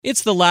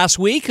It's the last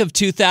week of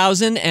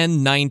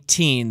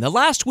 2019, the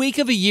last week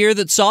of a year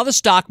that saw the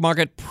stock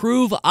market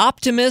prove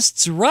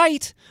optimists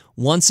right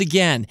once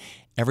again.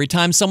 Every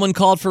time someone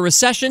called for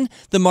recession,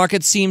 the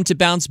market seemed to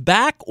bounce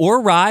back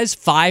or rise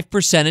 5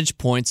 percentage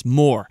points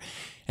more.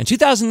 And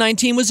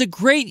 2019 was a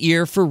great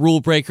year for rule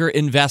breaker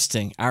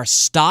investing. Our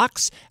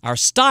stocks, our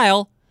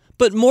style,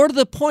 but more to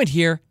the point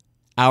here,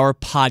 our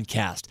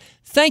podcast.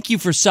 Thank you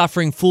for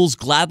suffering fools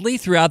gladly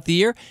throughout the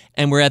year,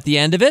 and we're at the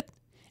end of it,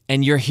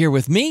 and you're here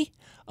with me.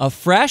 A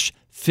fresh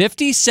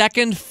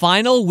 50-second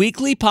final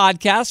weekly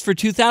podcast for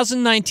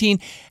 2019,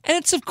 and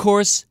it's, of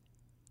course,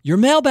 your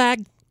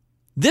mailbag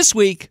this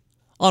week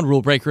on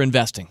Rule Breaker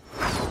Investing.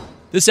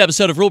 This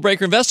episode of Rule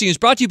Breaker Investing is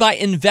brought to you by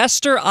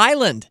Investor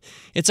Island.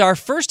 It's our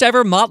first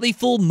ever Motley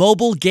Fool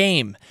mobile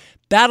game.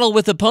 Battle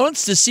with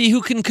opponents to see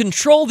who can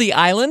control the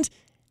island.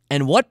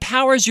 And what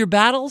powers your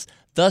battles?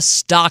 The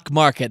stock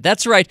market.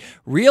 That's right.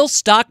 Real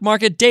stock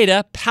market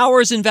data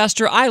powers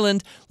Investor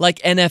Island like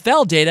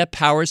NFL data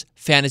powers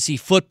fantasy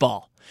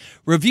football.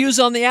 Reviews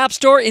on the App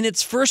Store in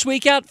its first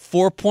week out,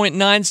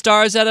 4.9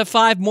 stars out of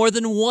 5, more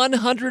than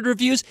 100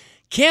 reviews.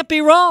 Can't be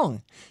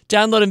wrong.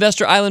 Download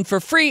Investor Island for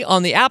free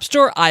on the App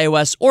Store,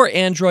 iOS or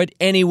Android,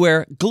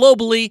 anywhere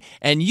globally,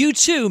 and you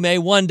too may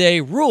one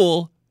day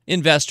rule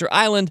Investor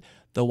Island,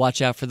 though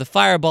watch out for the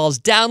fireballs.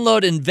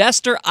 Download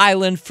Investor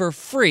Island for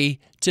free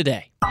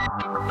today.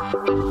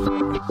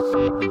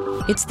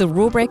 It's the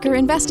Rule Breaker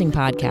Investing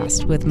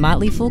Podcast with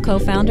Motley Fool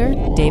co-founder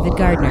David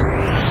Gardner.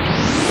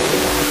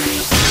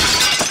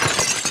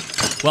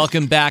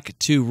 Welcome back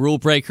to Rule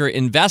Breaker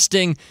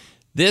Investing.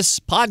 This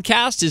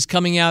podcast is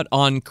coming out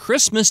on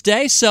Christmas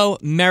Day, so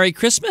Merry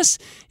Christmas.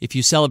 If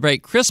you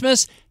celebrate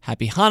Christmas,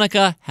 Happy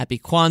Hanukkah, Happy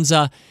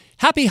Kwanzaa,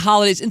 Happy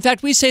Holidays. In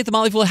fact, we say at the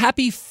Motley Fool,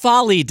 Happy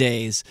Folly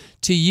Days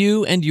to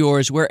you and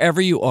yours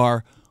wherever you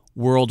are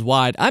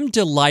worldwide. I'm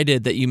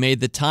delighted that you made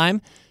the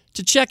time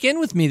to check in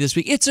with me this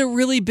week. It's a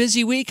really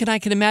busy week, and I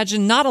can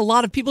imagine not a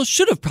lot of people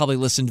should have probably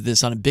listened to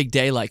this on a big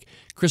day like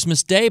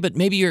Christmas Day, but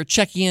maybe you're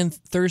checking in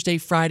Thursday,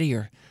 Friday,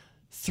 or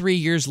 3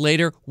 years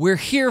later. We're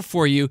here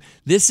for you.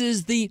 This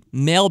is the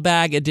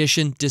Mailbag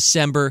edition,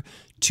 December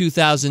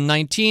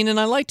 2019, and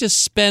I like to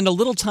spend a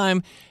little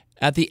time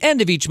at the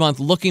end of each month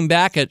looking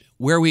back at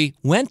where we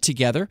went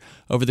together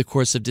over the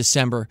course of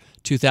December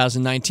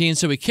 2019.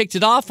 So we kicked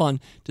it off on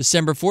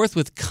December 4th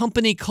with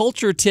Company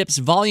Culture Tips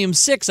Volume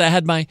 6. I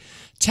had my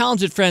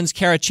talented friends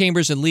Kara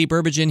Chambers and Lee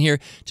Burbage in here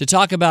to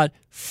talk about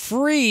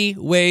free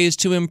ways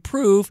to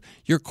improve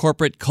your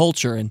corporate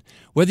culture. And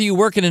whether you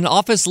work in an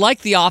office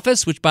like The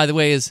Office, which, by the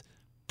way, is a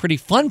pretty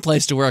fun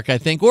place to work, I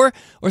think, or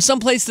some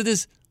place that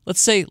is, let's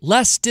say,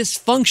 less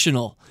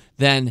dysfunctional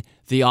than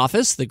The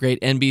Office, the great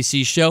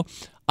NBC show,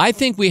 I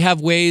think we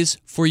have ways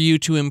for you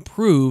to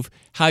improve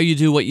how you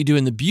do what you do.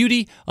 And the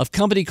beauty of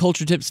Company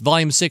Culture Tips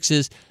Volume 6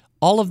 is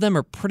all of them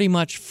are pretty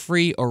much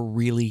free or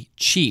really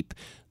cheap.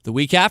 The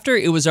week after,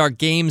 it was our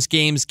Games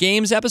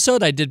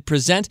episode. I did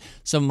present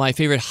some of my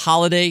favorite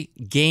holiday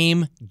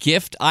game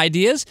gift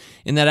ideas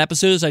in that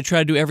episode, as I try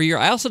to do every year.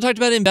 I also talked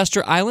about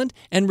Investor Island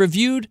and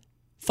reviewed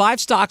 5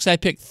 stocks I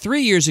picked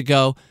 3 years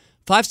ago,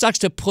 5 stocks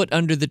to put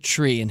under the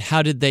tree, and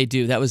how did they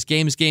do? That was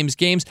Games.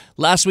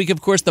 Last week, of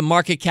course, the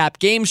Market Cap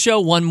Game Show,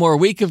 one more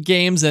week of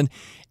games, and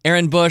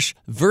Aaron Bush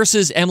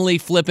versus Emily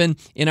Flippen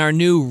in our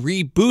new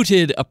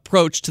rebooted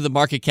approach to the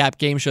Market Cap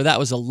Game Show. That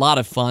was a lot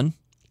of fun.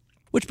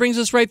 Which brings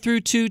us right through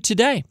to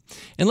today.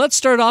 And let's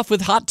start off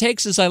with hot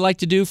takes, as I like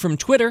to do, from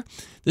Twitter.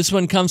 This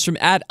one comes from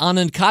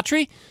 @Anand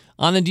Khatri.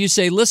 Anand, you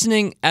say,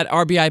 listening at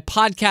RBI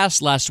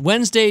Podcast last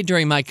Wednesday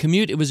during my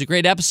commute, it was a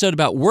great episode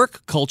about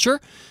work culture.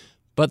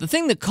 But the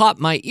thing that caught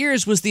my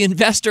ears was the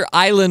Investor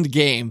Island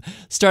game.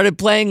 Started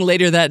playing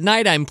later that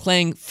night. I'm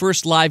playing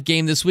first live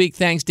game this week.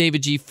 Thanks,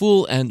 David G.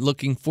 Fool, and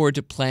looking forward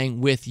to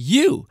playing with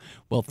you.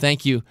 Well,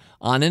 thank you,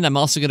 Anand. I'm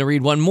also going to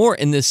read one more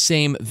in this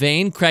same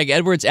vein. Craig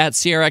Edwards at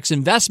CRX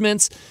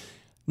Investments.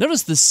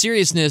 Notice the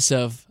seriousness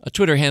of a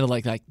Twitter handle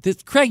like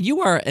that. Craig,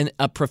 you are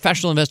a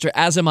professional investor,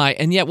 as am I,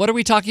 and yet what are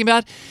we talking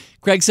about?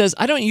 Craig says,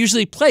 I don't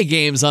usually play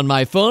games on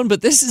my phone,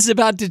 but this is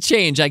about to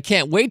change. I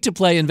can't wait to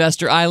play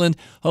Investor Island.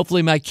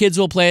 Hopefully my kids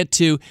will play it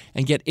too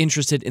and get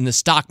interested in the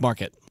stock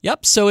market.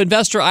 Yep, so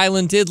Investor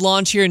Island did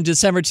launch here in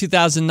December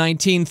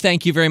 2019.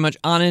 Thank you very much,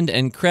 Anand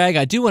and Craig.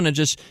 I do want to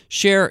just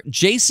share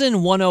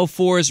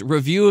Jason104's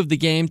review of the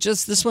game.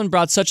 Just this one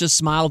brought such a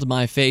smile to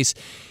my face.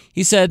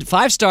 He said,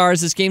 5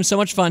 stars, this game's so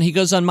much fun. He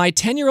goes on, my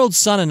 10-year-old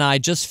son and I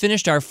just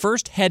finished our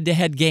first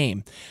head-to-head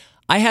game.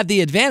 I had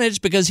the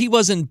advantage because he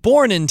wasn't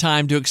born in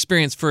time to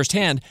experience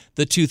firsthand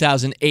the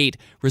 2008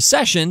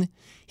 recession.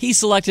 He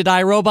selected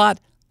iRobot.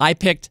 I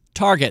picked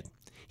Target.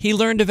 He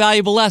learned a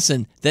valuable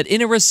lesson that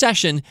in a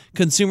recession,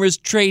 consumers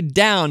trade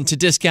down to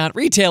discount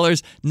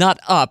retailers, not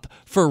up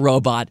for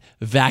robot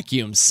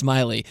vacuums.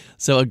 Smiley.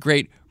 So a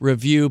great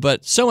review,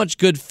 but so much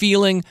good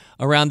feeling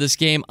around this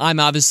game. I'm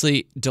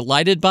obviously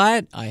delighted by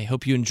it. I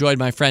hope you enjoyed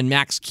my friend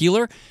Max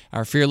Keeler,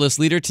 our fearless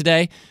leader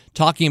today,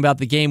 talking about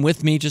the game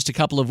with me just a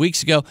couple of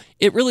weeks ago.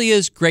 It really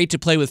is great to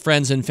play with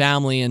friends and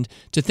family and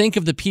to think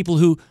of the people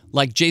who,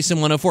 like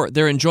Jason104,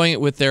 they're enjoying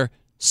it with their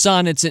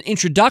Sun. It's an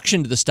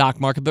introduction to the stock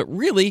market, but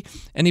really,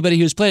 anybody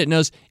who's played it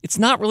knows it's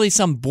not really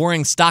some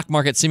boring stock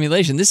market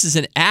simulation. This is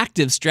an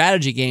active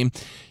strategy game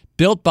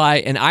built by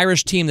an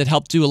Irish team that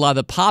helped do a lot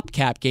of the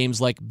PopCap games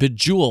like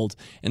Bejeweled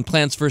and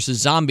Plants vs.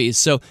 Zombies.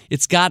 So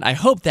it's got, I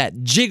hope,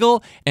 that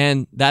jiggle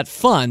and that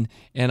fun,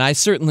 and I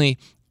certainly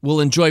will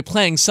enjoy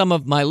playing some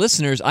of my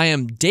listeners. I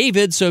am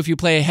David, so if you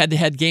play a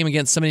head-to-head game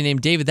against somebody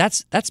named David,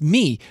 that's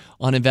me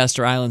on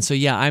Investor Island. So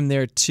yeah, I'm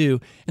there too.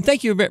 And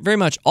thank you very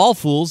much, all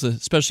fools,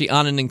 especially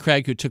Anand and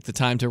Craig, who took the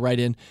time to write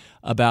in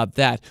about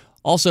that.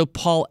 Also,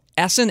 Paul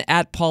Essen,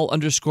 at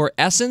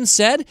Paul_Essen,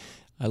 said,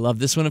 I love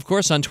this one, of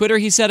course, on Twitter.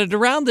 He said, at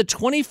around the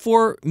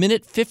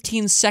 24-minute,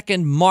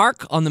 15-second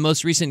mark on the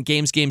most recent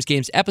Games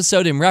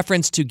episode, in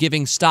reference to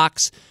giving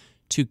stocks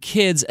to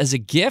kids as a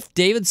gift,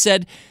 David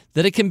said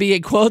that it can be a,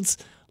 quotes,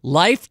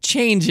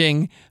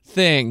 life-changing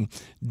thing.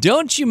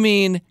 Don't you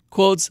mean,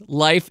 quotes,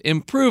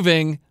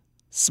 life-improving,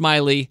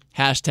 smiley,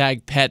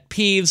 hashtag pet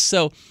peeves.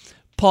 So,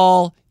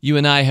 Paul, you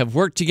and I have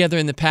worked together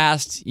in the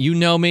past. You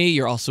know me.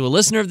 You're also a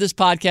listener of this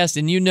podcast,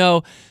 and you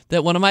know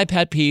that one of my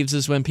pet peeves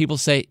is when people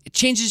say, it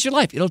changes your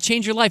life. It'll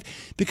change your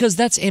life, because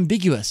that's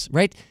ambiguous,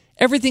 right?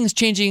 Everything's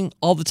changing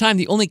all the time.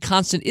 The only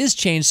constant is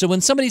change. So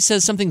when somebody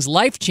says something's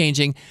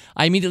life-changing,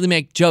 I immediately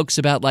make jokes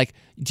about, like,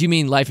 do you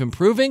mean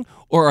life-improving,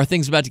 or are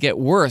things about to get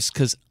worse?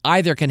 Because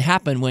either can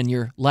happen when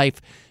your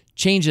life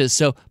changes.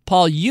 So,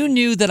 Paul, you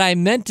knew that I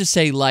meant to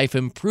say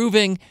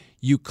life-improving.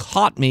 You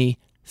caught me.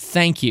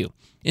 Thank you.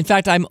 In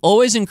fact, I'm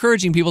always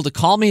encouraging people to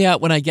call me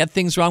out when I get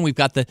things wrong. We've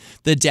got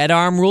the dead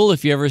arm rule.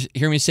 If you ever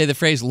hear me say the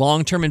phrase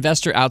long-term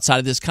investor outside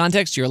of this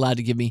context, you're allowed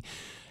to give me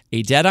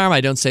a dead arm.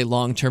 I don't say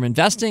long-term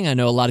investing. I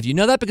know a lot of you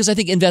know that, because I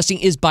think investing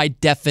is by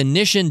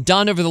definition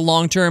done over the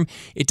long term.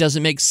 It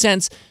doesn't make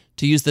sense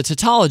to use the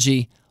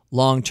tautology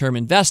long-term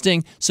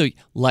investing. So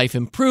life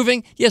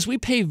improving. Yes, we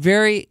pay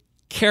very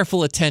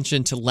careful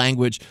attention to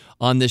language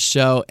on this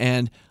show,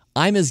 and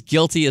I'm as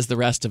guilty as the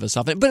rest of us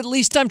of it, but at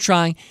least I'm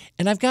trying,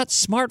 and I've got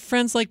smart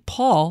friends like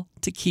Paul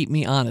to keep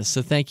me honest.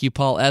 So thank you,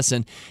 Paul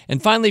Essen.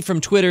 And finally,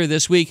 from Twitter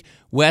this week,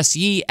 Wes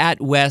Yee, at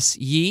Wes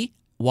Yee,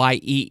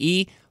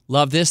 Y-E-E.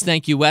 Love this.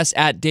 Thank you, Wes.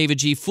 At David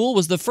G. Fool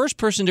was the first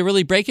person to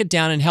really break it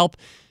down and help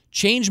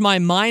change my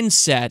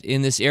mindset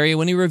in this area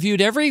when he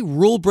reviewed every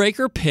rule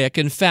breaker pick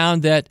and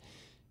found that,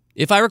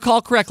 if I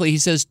recall correctly, he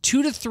says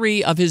 2 to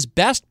 3 of his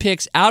best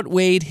picks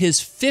outweighed his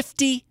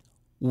 50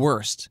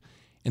 worst.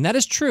 And that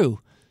is true.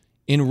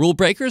 In Rule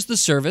Breakers, the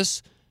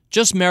service,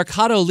 just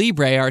Mercado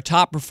Libre, our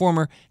top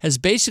performer, has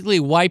basically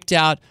wiped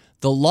out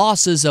the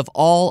losses of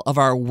all of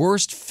our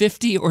worst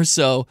 50 or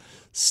so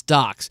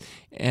stocks.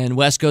 And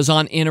Wes goes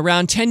on, in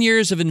around 10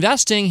 years of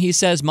investing, he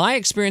says, my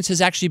experience has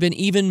actually been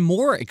even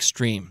more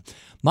extreme.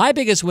 My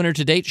biggest winner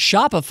to date,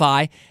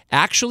 Shopify,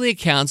 actually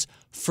accounts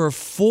for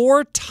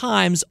 4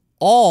 times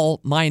all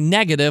my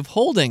negative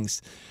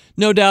holdings.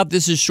 No doubt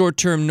this is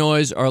short-term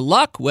noise or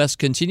luck, Wes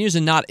continues,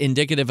 and not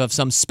indicative of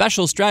some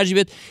special strategy,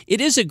 but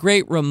it is a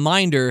great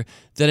reminder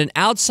that an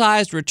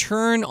outsized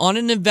return on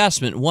an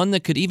investment, one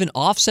that could even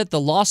offset the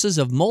losses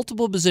of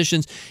multiple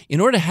positions,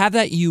 in order to have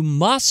that, you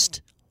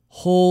must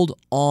hold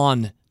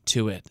on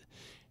to it.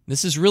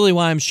 This is really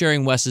why I'm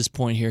sharing Wes's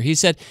point here. He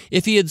said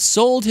if he had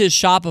sold his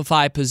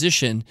Shopify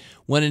position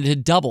when it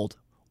had doubled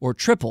or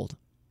tripled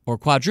or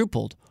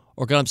quadrupled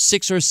or gone up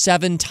 6 or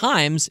 7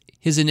 times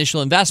his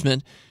initial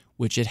investment,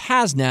 which it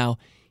has now,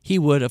 he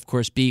would, of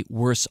course, be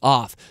worse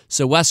off.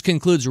 So Wes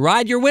concludes,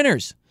 ride your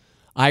winners.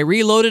 I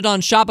reloaded on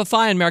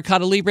Shopify and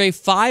Mercado Libre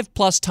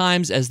 5+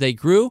 times as they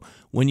grew.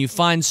 When you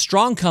find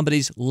strong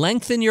companies,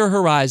 lengthen your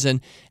horizon,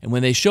 and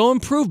when they show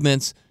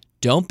improvements,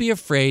 don't be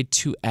afraid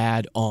to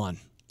add on.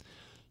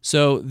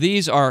 So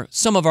these are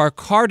some of our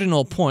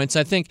cardinal points.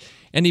 I think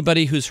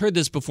anybody who's heard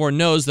this before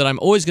knows that I'm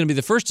always going to be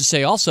the first to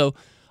say also,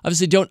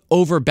 obviously, don't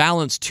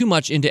overbalance too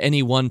much into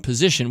any one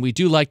position. We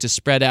do like to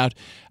spread out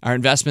our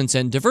investments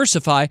and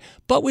diversify,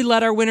 but we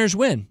let our winners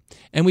win,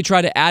 and we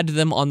try to add to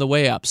them on the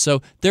way up.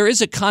 So there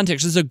is a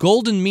context. There's a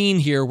golden mean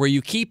here where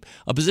you keep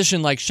a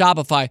position like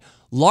Shopify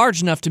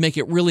large enough to make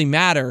it really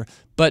matter,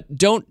 but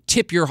don't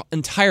tip your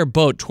entire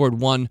boat toward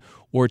one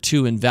or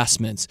two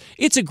investments.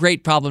 It's a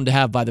great problem to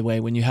have, by the way,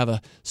 when you have a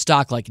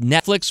stock like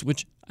Netflix,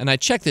 which, and I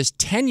checked this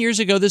 10 years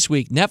ago this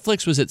week,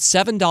 Netflix was at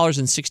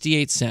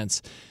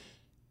 $7.68.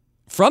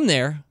 From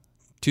there,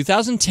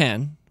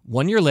 2010,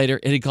 1 year later,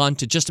 it had gone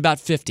to just about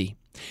 50.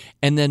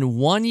 And then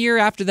 1 year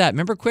after that,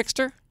 remember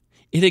Quickster?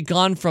 It had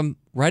gone from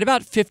right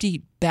about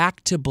 50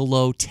 back to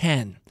below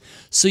 10.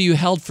 So you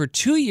held for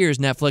 2 years,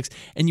 Netflix,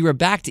 and you were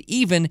back to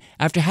even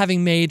after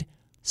having made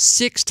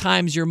 6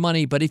 times your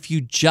money. But if you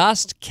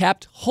just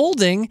kept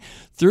holding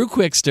through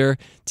Quickster,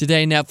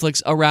 today Netflix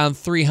around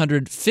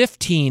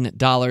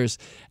 $315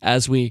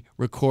 as we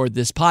record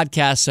this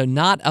podcast. So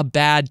not a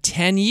bad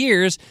 10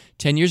 years.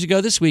 10 years ago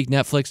this week,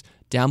 Netflix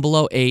down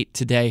below 8.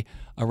 Today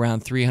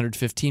around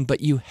 315,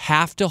 but you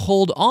have to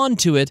hold on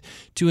to it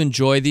to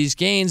enjoy these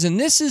gains. And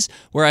this is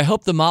where I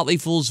hope the Motley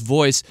Fool's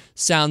voice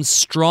sounds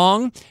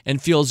strong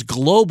and feels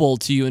global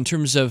to you in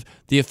terms of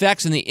the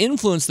effects and the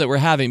influence that we're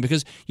having,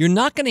 because you're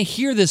not going to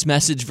hear this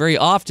message very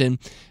often,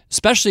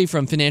 especially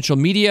from financial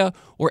media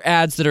or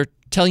ads that are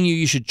telling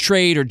you should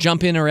trade or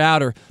jump in or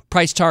out or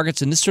price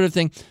targets and this sort of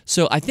thing.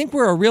 So I think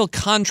we're a real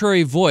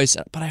contrary voice,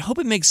 but I hope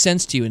it makes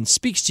sense to you and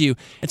speaks to you.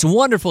 It's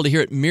wonderful to hear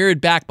it mirrored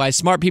back by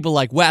smart people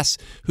like Wes,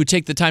 who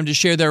take the time to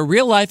share their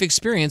real-life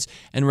experience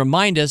and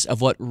remind us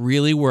of what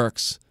really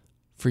works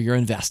for your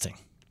investing.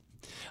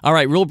 All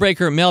right, Rule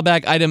Breaker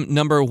mailbag item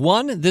number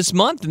 1 this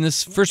month, and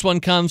this first one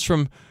comes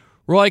from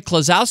Roy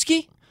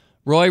Klosowski.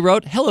 Roy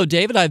wrote, "Hello,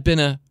 David. I've been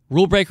a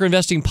Rule Breaker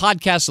Investing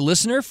podcast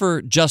listener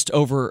for just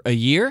over a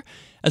year,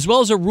 as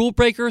well as a Rule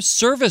Breaker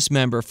service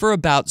member for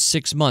about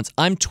 6 months.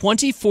 I'm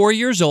 24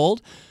 years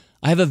old.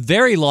 I have a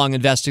very long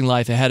investing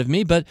life ahead of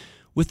me, but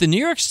with the New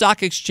York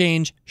Stock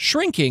Exchange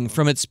shrinking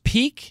from its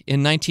peak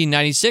in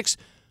 1996,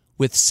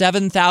 with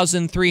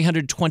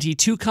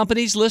 7,322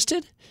 companies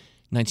listed,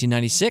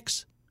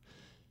 1996,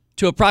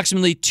 to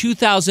approximately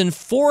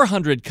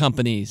 2,400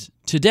 companies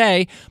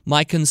today,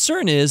 my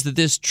concern is that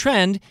this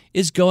trend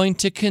is going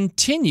to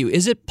continue.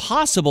 Is it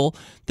possible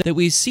that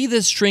we see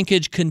this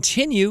shrinkage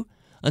continue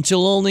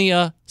until only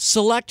a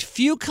select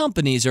few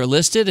companies are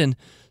listed and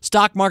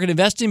stock market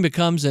investing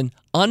becomes an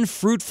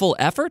unfruitful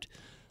effort?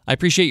 I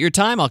appreciate your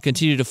time. I'll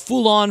continue to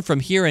fool on from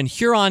here in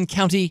Huron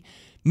County,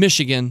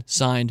 Michigan."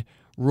 Signed,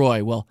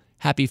 Roy. Well,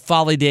 happy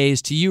Folly Days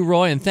to you,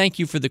 Roy, and thank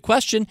you for the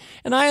question.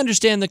 And I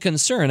understand the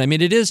concern. I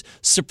mean, it is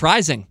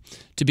surprising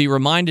to be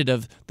reminded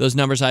of those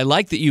numbers. I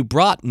like that you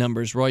brought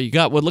numbers, Roy. You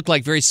got what looked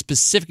like very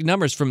specific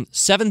numbers from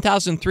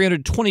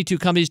 7,322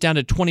 companies down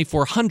to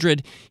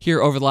 2,400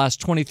 here over the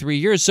last 23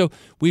 years. So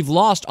we've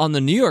lost on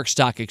the New York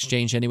Stock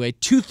Exchange anyway,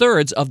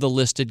 2/3 of the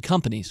listed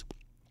companies.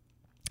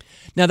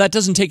 Now, that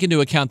doesn't take into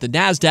account the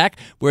NASDAQ,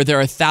 where there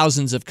are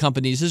thousands of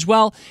companies as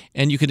well,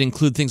 and you could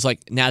include things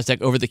like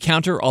NASDAQ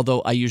over-the-counter, although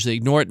I usually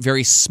ignore it,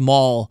 very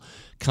small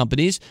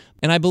companies.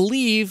 And I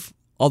believe,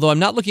 although I'm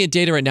not looking at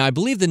data right now, I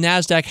believe the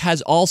NASDAQ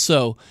has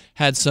also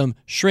had some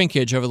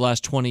shrinkage over the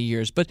last 20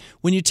 years. But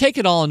when you take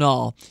it all in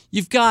all,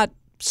 you've got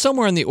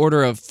somewhere in the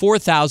order of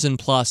 4,000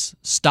 plus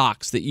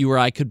stocks that you or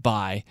I could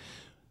buy,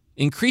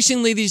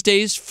 increasingly these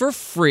days for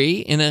free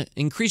in an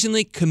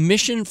increasingly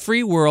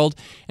commission-free world.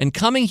 And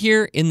coming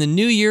here in the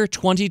new year,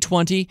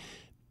 2020,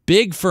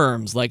 big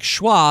firms like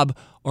Schwab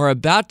are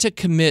about to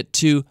commit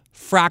to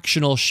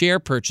fractional share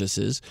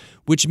purchases,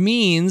 which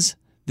means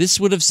this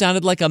would have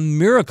sounded like a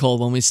miracle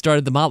when we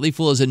started The Motley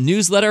Fool as a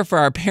newsletter for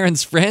our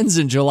parents' friends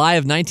in July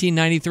of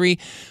 1993,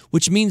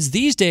 which means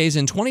these days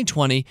in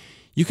 2020,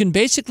 you can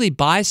basically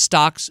buy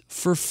stocks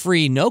for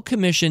free, no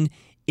commission,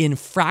 in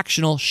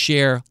fractional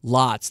share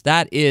lots.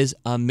 That is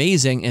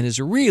amazing and is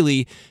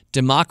really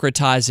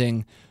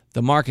democratizing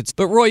the markets.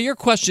 But Roy, your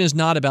question is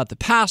not about the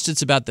past,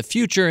 it's about the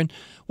future. And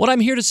what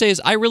I'm here to say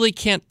is I really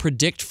can't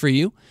predict for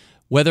you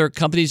whether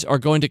companies are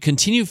going to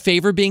continue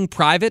favor being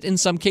private in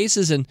some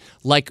cases, and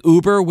like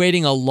Uber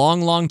waiting a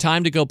long, long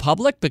time to go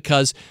public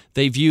because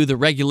they view the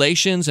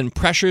regulations and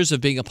pressures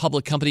of being a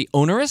public company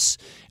onerous.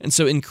 And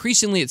so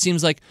increasingly it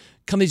seems like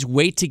companies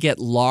wait to get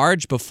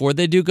large before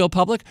they do go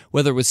public,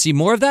 whether we'll see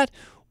more of that,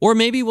 or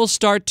maybe we'll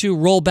start to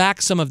roll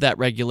back some of that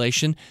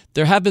regulation.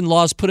 There have been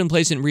laws put in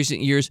place in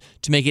recent years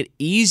to make it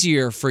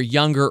easier for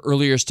younger,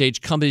 earlier stage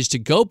companies to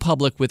go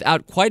public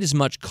without quite as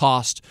much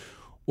cost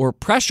or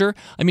pressure.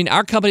 I mean,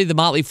 our company, The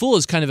Motley Fool,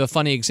 is kind of a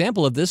funny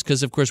example of this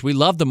because, of course, we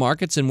love the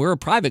markets and we're a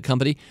private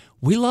company.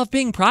 We love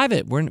being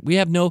private. We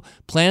have no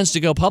plans to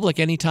go public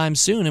anytime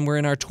soon, and we're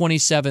in our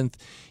 27th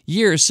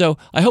year. So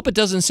I hope it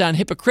doesn't sound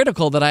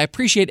hypocritical that I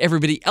appreciate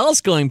everybody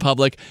else going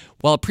public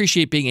while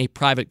appreciate being a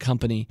private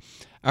company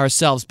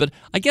ourselves. But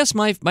I guess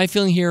my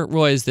feeling here,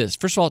 Roy, is this.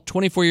 First of all,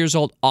 24 years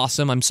old,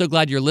 awesome. I'm so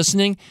glad you're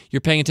listening,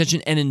 you're paying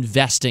attention, and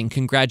investing.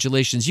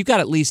 Congratulations. You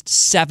got at least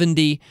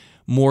 70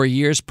 more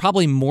years,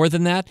 probably more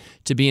than that,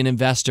 to be an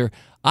investor.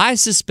 I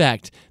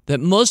suspect that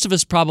most of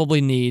us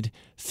probably need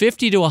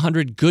 50 to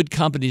 100 good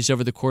companies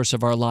over the course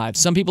of our lives.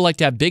 Some people like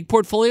to have big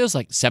portfolios,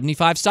 like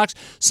 75 stocks.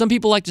 Some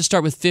people like to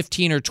start with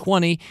 15 or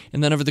 20,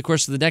 and then over the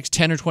course of the next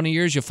 10 or 20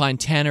 years, you'll find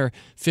 10 or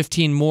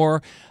 15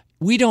 more.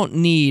 We don't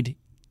need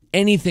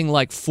anything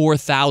like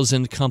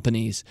 4,000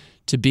 companies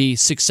to be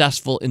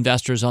successful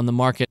investors on the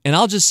market. And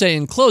I'll just say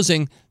in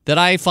closing that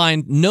I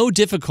find no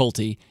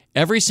difficulty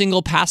every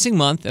single passing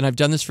month, and I've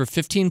done this for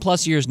 15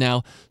 plus years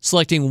now,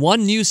 selecting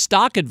one new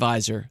stock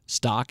advisor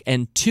stock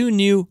and 2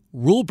 new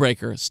rule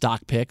breaker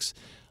stock picks.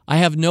 I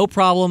have no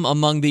problem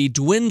among the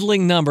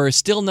dwindling number,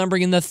 still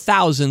numbering in the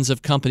thousands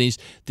of companies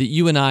that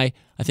you and I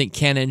think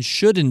can and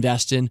should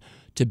invest in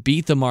to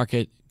beat the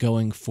market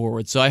going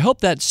forward. So I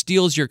hope that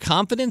steals your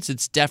confidence.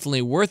 It's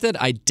definitely worth it.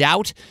 I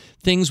doubt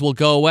things will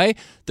go away.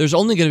 There's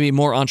only going to be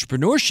more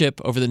entrepreneurship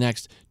over the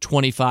next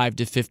 25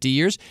 to 50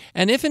 years.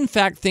 And if in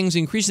fact things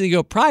increasingly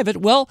go private,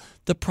 well,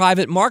 the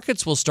private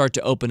markets will start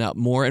to open up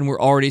more. And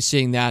we're already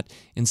seeing that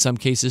in some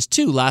cases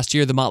too. Last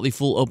year, the Motley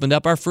Fool opened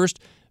up our first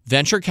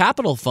venture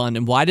capital fund.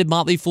 And why did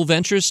Motley Fool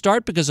Ventures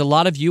start? Because a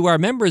lot of you, our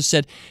members,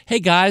 said, hey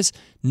guys,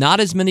 not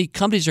as many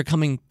companies are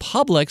coming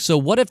public, so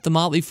what if the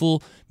Motley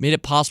Fool made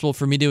it possible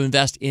for me to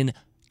invest in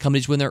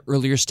companies when they're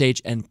earlier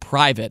stage and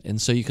private?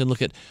 And so you can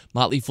look at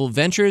Motley Fool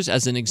Ventures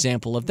as an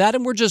example of that,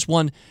 and we're just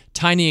one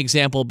tiny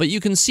example, but you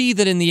can see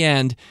that in the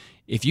end,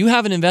 if you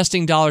have an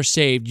investing dollar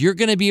saved, you're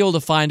going to be able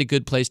to find a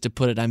good place to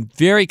put it. I'm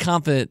very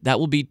confident that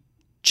will be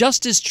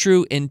just as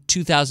true in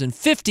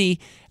 2050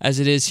 as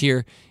it is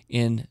here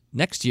in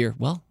next year.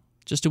 Well,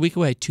 just a week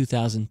away,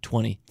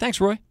 2020. Thanks,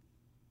 Roy.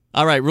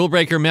 All right, Rule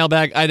Breaker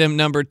mailbag item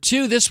number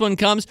 2. This one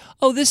comes,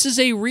 this is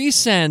a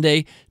resend,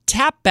 a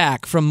tap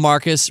back from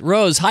Marcus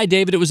Rose. Hi,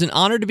 David. It was an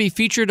honor to be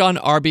featured on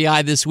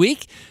RBI this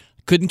week.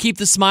 Couldn't keep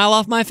the smile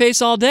off my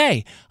face all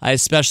day. I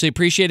especially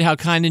appreciate how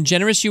kind and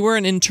generous you were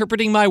in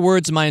interpreting my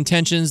words and my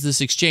intentions.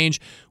 This exchange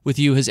with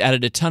you has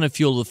added a ton of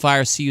fuel to the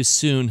fire. See you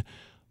soon,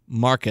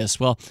 Marcus.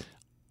 Well,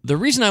 the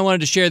reason I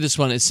wanted to share this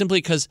one is simply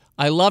because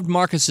I loved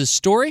Marcus's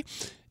story.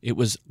 It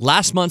was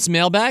last month's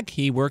mailbag.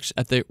 He works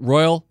at the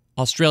Royal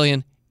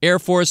Australian Air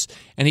Force,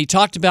 and he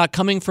talked about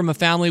coming from a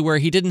family where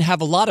he didn't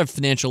have a lot of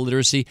financial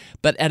literacy,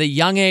 but at a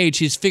young age,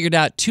 he's figured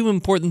out two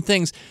important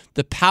things.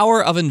 The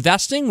power of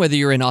investing, whether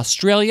you're in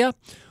Australia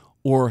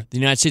or the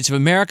United States of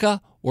America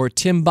or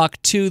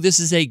Timbuktu. This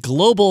is a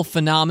global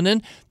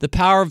phenomenon, the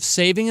power of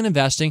saving and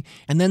investing.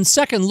 And then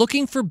second,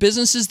 looking for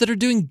businesses that are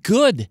doing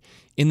good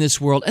in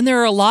this world. And there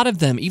are a lot of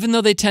them, even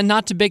though they tend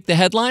not to make the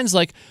headlines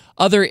like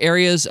other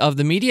areas of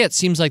the media. It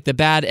seems like the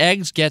bad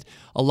eggs get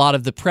a lot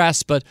of the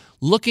press, but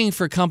looking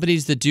for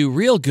companies that do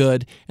real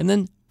good and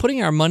then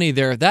putting our money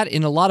there, that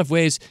in a lot of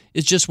ways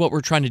is just what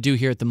we're trying to do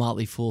here at the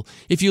Motley Fool.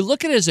 If you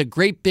look at it as a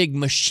great big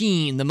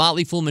machine, the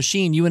Motley Fool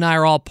machine, you and I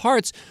are all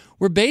parts,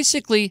 we're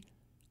basically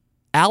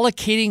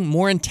allocating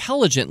more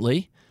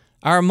intelligently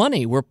our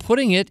money. We're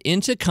putting it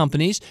into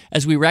companies,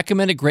 as we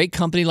recommend a great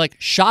company like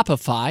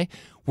Shopify.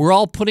 We're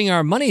all putting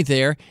our money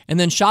there, and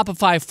then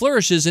Shopify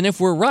flourishes, and if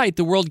we're right,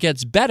 the world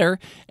gets better,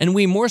 and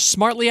we more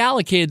smartly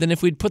allocated than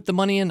if we'd put the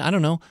money in,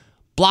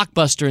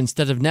 Blockbuster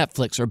instead of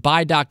Netflix, or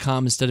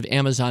Buy.com instead of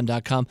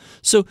Amazon.com.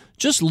 So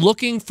just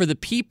looking for the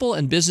people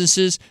and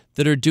businesses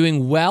that are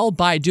doing well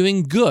by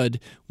doing good,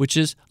 which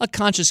is a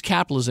conscious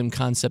capitalism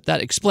concept. That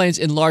explains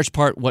in large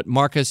part what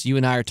Marcus, you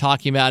and I are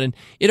talking about. And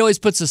it always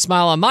puts a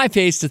smile on my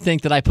face to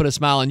think that I put a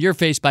smile on your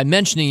face by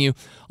mentioning you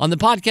on the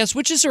podcast,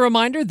 which is a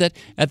reminder that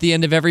at the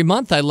end of every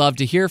month, I love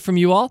to hear from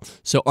you all.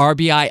 So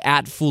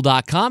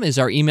RBI@fool.com is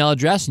our email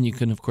address. And you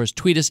can, of course,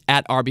 tweet us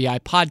at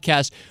RBI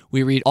Podcast.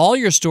 We read all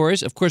your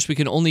stories. Of course, we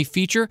can only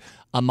feature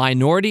a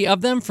minority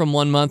of them from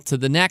one month to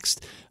the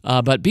next.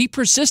 But be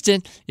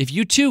persistent if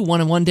you too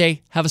want to one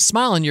day have a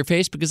smile on your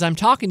face because I'm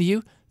talking to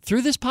you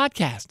through this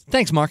podcast.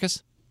 Thanks,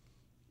 Marcus.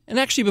 And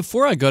actually,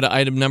 before I go to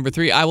item number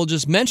 3, I will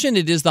just mention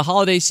it is the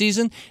holiday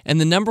season,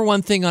 and the number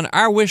one thing on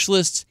our wish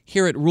lists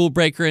here at Rule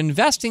Breaker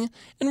Investing,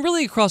 and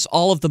really across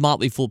all of the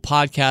Motley Fool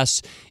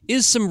podcasts,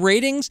 is some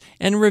ratings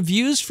and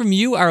reviews from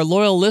you, our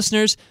loyal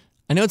listeners.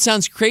 I know it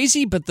sounds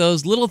crazy, but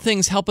those little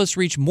things help us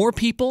reach more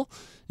people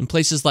in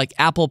places like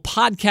Apple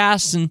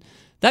Podcasts, and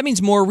that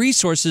means more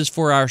resources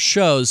for our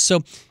shows.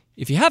 So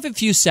if you have a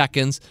few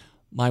seconds,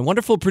 my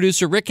wonderful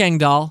producer, Rick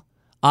Engdahl,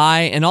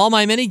 I, and all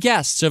my many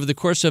guests over the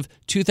course of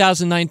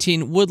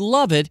 2019 would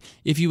love it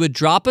if you would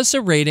drop us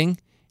a rating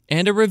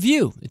and a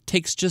review. It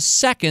takes just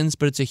seconds,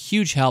 but it's a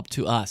huge help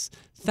to us.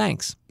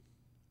 Thanks.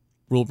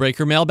 Rule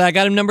Breaker mailbag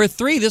item number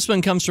 3. This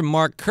one comes from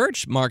Mark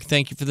Kirch. Mark,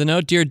 thank you for the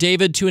note. Dear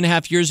David,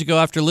 2.5 years ago,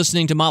 after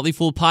listening to Motley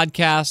Fool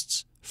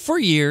podcasts for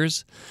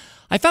years,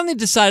 I finally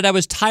decided I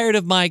was tired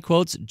of my,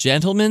 quotes,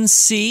 gentleman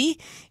C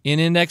in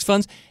index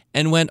funds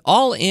and went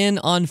all in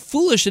on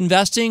foolish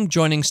investing,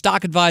 joining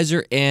Stock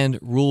Advisor and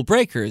Rule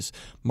Breakers.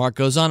 Mark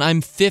goes on, I'm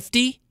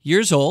 50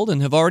 years old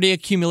and have already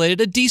accumulated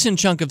a decent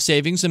chunk of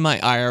savings in my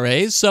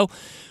IRAs. So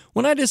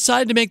when I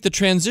decided to make the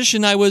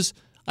transition, I was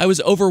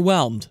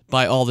overwhelmed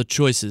by all the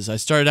choices. I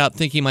started out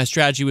thinking my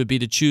strategy would be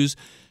to choose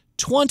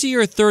 20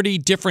 or 30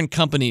 different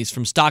companies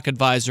from Stock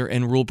Advisor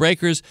and Rule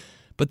Breakers.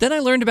 But then I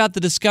learned about the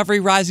Discovery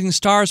Rising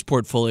Stars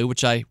portfolio,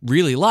 which I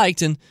really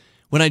liked. And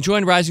when I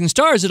joined Rising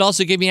Stars, it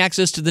also gave me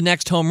access to the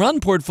Next Home Run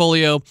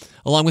portfolio,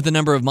 along with a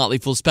number of Motley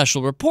Fool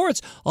special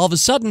reports. All of a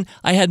sudden,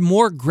 I had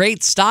more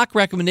great stock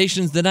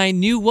recommendations than I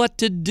knew what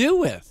to do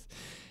with.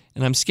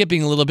 And I'm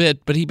skipping a little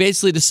bit, but he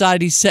basically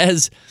decided, he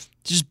says,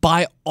 just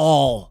buy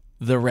all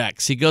the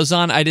Rex. He goes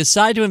on, I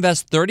decided to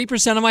invest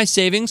 30% of my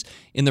savings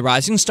in the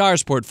Rising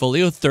Stars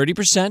portfolio,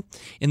 30%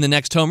 in the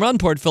Next Home Run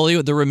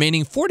portfolio, the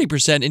remaining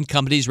 40% in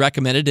companies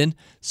recommended in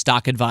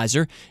Stock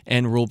Advisor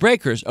and Rule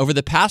Breakers. Over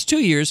the past 2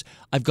 years,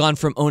 I've gone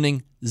from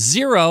owning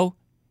 0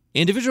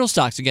 individual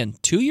stocks, again,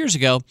 2 years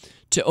ago,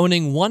 to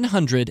owning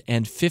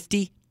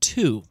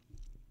 152.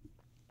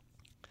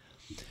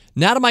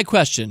 Now to my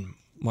question.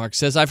 Mark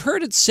says, I've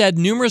heard it said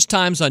numerous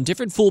times on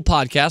different Fool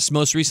podcasts,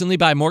 most recently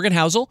by Morgan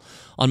Housel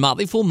on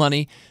Motley Fool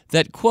Money,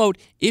 that, quote,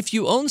 if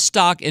you own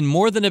stock in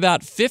more than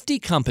about 50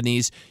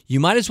 companies,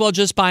 you might as well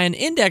just buy an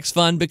index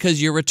fund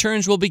because your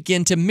returns will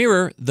begin to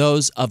mirror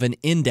those of an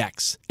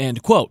index,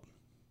 end quote.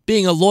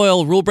 Being a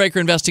loyal Rule Breaker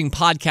Investing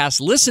podcast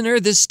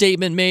listener, this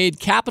statement made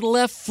capital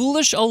F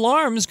foolish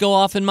alarms go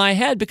off in my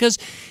head because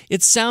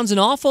it sounds an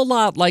awful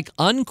lot like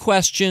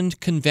unquestioned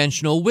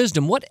conventional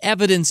wisdom. What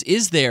evidence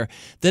is there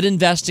that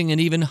investing in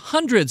even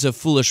hundreds of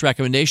foolish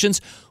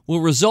recommendations will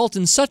result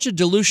in such a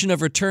dilution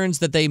of returns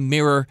that they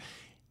mirror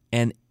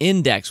an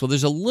index? Well,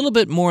 there's a little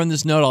bit more in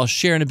this note I'll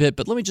share in a bit,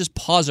 but let me just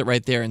pause it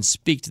right there and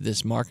speak to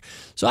this, Mark.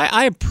 So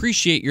I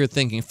appreciate your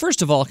thinking.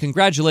 First of all,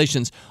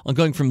 congratulations on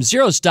going from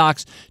 0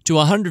 stocks to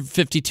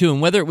 152,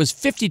 and whether it was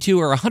 52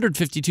 or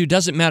 152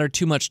 doesn't matter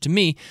too much to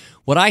me.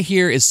 What I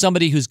hear is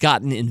somebody who's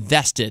gotten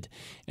invested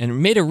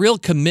and made a real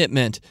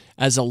commitment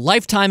as a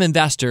lifetime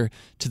investor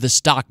to the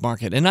stock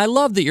market. And I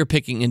love that you're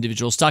picking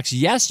individual stocks.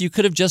 Yes, you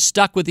could have just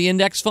stuck with the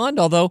index fund,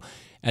 although,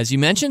 as you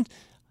mentioned,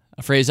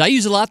 a phrase I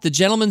use a lot, the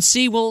gentleman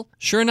C will,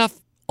 sure enough,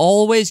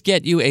 always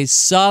get you a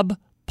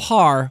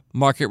subpar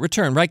market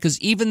return, right? Because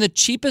even the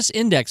cheapest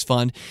index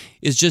fund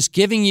is just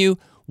giving you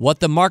what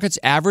the market's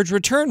average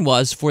return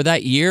was for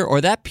that year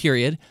or that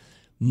period,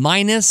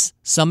 minus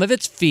some of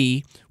its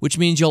fee, which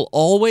means you'll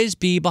always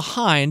be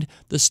behind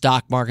the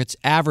stock market's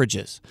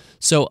averages.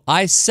 So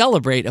I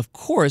celebrate, of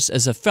course,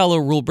 as a fellow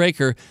rule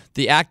breaker,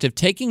 the act of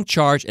taking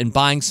charge and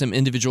buying some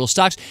individual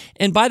stocks.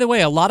 And by the way,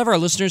 a lot of our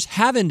listeners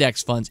have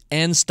index funds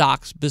and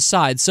stocks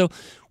besides. So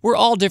we're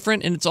all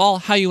different, and it's all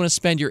how you want to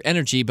spend your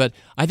energy. But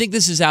I think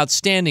this is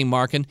outstanding,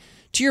 Mark. And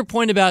to your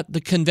point about the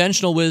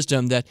conventional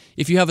wisdom that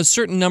if you have a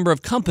certain number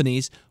of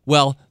companies,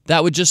 well,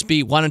 that would just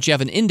be, why don't you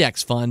have an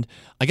index fund?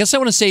 I guess I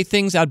want to say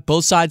things out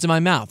both sides of my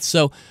mouth.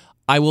 So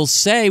I will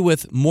say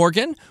with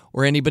Morgan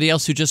or anybody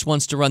else who just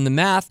wants to run the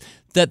math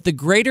that the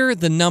greater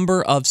the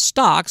number of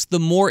stocks, the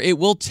more it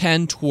will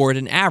tend toward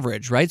an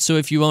average, right? So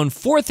if you own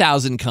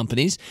 4,000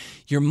 companies,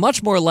 you're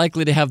much more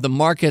likely to have the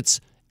market's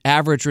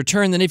average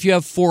return than if you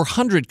have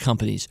 400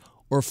 companies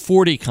or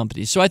 40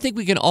 companies. So I think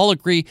we can all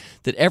agree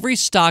that every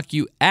stock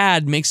you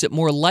add makes it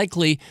more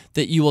likely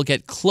that you will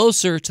get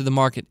closer to the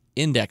market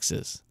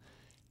indexes.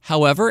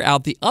 However,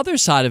 out the other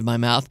side of my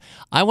mouth,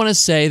 I want to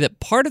say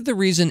that part of the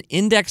reason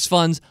index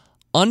funds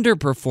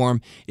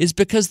underperform is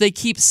because they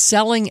keep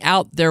selling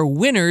out their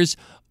winners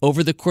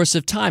over the course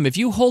of time. If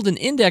you hold an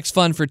index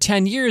fund for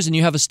 10 years and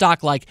you have a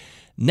stock like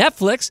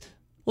Netflix,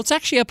 well, it's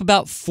actually up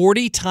about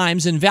 40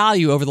 times in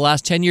value over the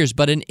last 10 years.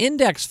 But an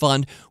index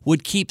fund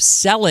would keep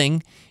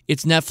selling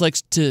its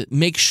Netflix to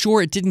make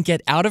sure it didn't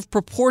get out of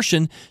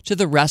proportion to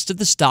the rest of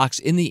the stocks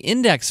in the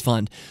index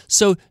fund.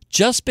 So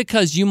just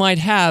because you might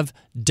have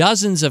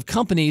dozens of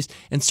companies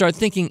and start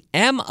thinking,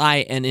 am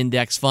I an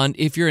index fund?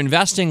 If you're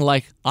investing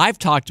like I've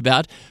talked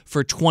about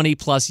for 20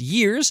 plus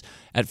years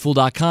at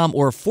Fool.com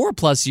or 4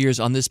 plus years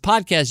on this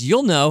podcast,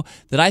 you'll know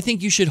that I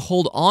think you should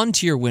hold on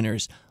to your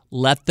winners.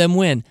 Let them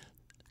win.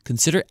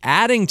 Consider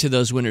adding to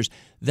those winners.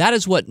 That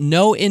is what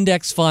no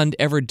index fund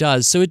ever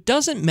does. So it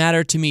doesn't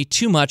matter to me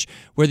too much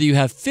whether you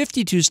have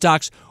 52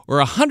 stocks or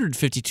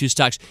 152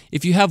 stocks.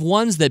 If you have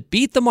ones that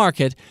beat the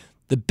market,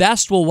 the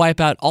best will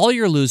wipe out all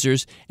your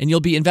losers and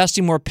you'll be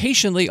investing more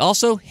patiently.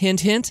 Also,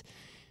 hint, hint,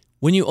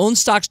 when you own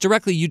stocks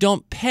directly, you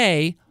don't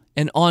pay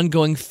an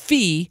ongoing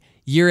fee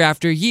year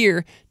after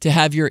year to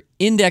have your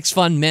index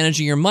fund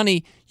managing your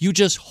money. You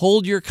just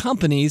hold your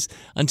companies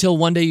until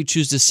one day you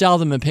choose to sell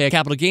them and pay a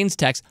capital gains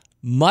tax.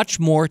 Much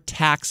more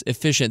tax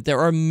efficient. There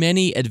are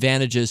many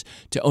advantages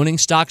to owning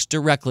stocks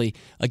directly.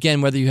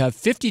 Again, whether you have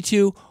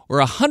 52 or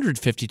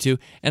 152,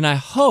 and I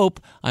hope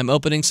I'm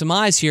opening some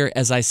eyes here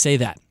as I say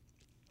that.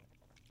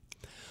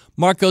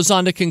 Mark goes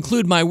on to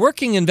conclude, my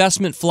working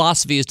investment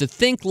philosophy is to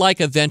think like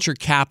a venture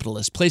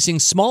capitalist, placing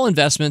small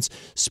investments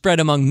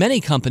spread among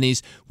many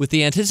companies with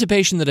the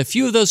anticipation that a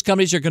few of those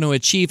companies are going to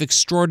achieve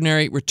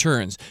extraordinary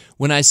returns.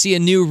 When I see a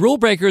new Rule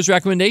Breakers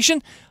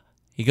recommendation,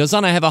 he goes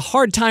on, I have a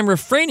hard time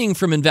refraining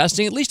from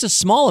investing at least a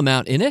small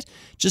amount in it,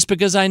 just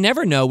because I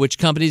never know which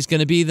company is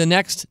going to be the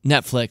next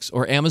Netflix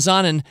or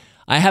Amazon, and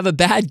I have a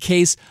bad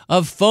case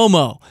of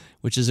FOMO,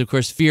 which is, of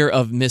course, fear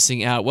of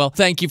missing out. Well,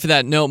 thank you for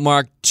that note,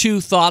 Mark.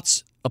 2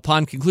 thoughts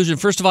upon conclusion.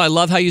 First of all, I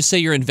love how you say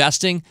you're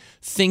investing,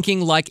 thinking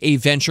like a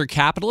venture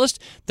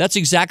capitalist. That's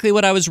exactly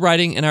what I was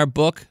writing in our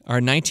book, our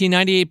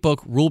 1998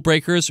 book, Rule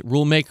Breakers,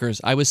 Rule Makers.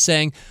 I was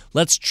saying,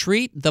 let's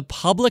treat the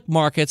public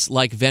markets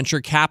like venture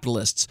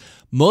capitalists.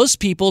 Most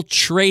people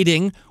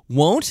trading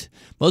won't.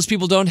 Most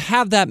people don't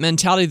have that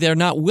mentality. They're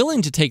not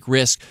willing to take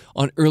risk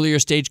on earlier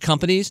stage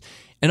companies.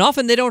 And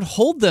often they don't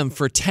hold them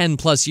for 10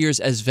 plus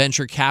years as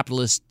venture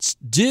capitalists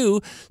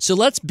do. So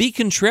let's be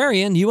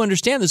contrarian. You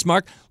understand this,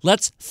 Mark.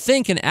 Let's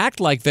think and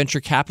act like venture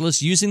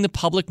capitalists using the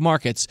public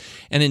markets.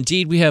 And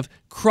indeed, we have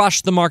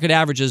crushed the market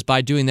averages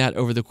by doing that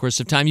over the course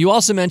of time. You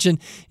also mentioned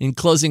in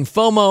closing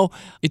FOMO.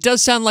 It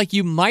does sound like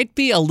you might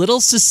be a little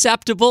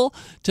susceptible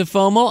to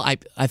FOMO.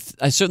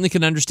 I certainly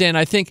can understand.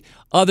 I think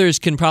others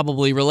can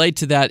probably relate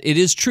to that. It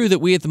is true that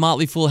we at The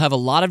Motley Fool have a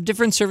lot of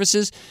different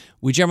services.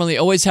 We generally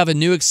always have a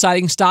new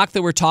exciting stock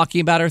that we're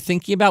talking about or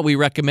thinking about. We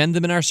recommend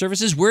them in our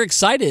services. We're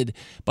excited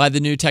by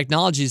the new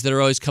technologies that are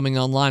always coming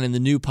online and the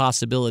new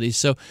possibilities.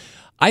 So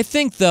I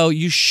think, though,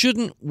 you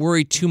shouldn't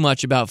worry too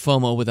much about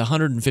FOMO with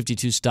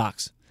 152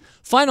 stocks.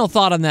 final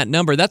thought on that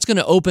number, that's going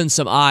to open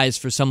some eyes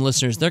for some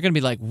listeners. They're going to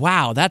be like,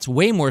 wow, that's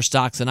way more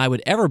stocks than I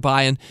would ever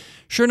buy. And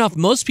sure enough,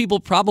 most people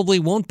probably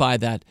won't buy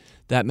that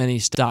many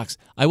stocks.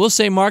 I will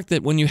say, Mark,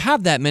 that when you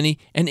have that many,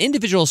 an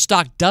individual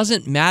stock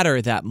doesn't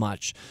matter that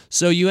much.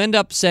 So you end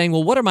up saying,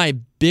 well, what are my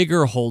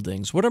bigger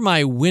holdings? What are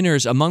my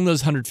winners among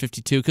those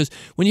 152? Because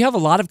when you have a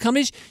lot of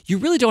companies, you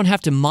really don't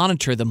have to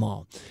monitor them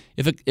all.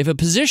 If a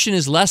position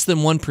is less than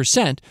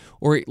 1%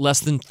 or less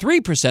than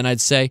 3%,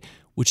 I'd say,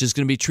 which is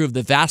going to be true of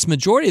the vast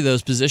majority of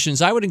those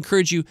positions, I would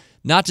encourage you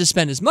not to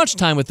spend as much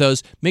time with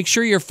those. Make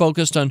sure you're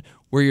focused on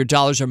where your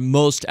dollars are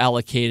most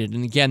allocated.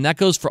 And again, that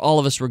goes for all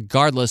of us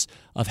regardless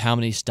of how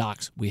many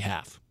stocks we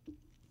have.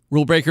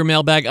 Rule Breaker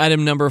Mailbag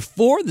item number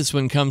 4. This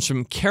one comes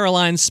from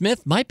Caroline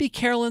Smith. Might be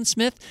Carolyn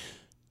Smith.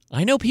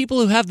 I know people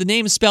who have the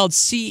name spelled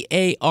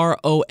Caroline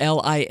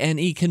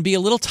can be a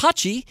little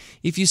touchy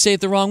if you say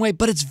it the wrong way,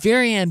 but it's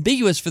very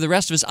ambiguous for the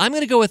rest of us. I'm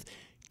going to go with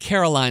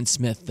Caroline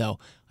Smith, though.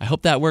 I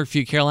hope that worked for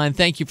you, Caroline.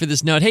 Thank you for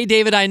this note. Hey,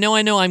 David, I know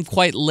I'm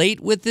quite late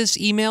with this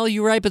email,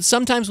 you write, but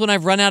sometimes when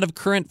I've run out of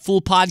current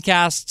full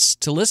podcasts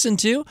to listen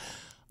to,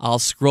 I'll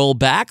scroll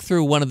back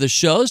through one of the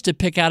shows to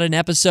pick out an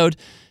episode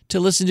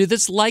to listen to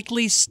that's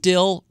likely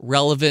still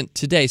relevant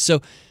today.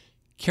 So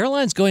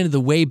Caroline's going to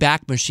the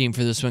Wayback Machine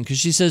for this one because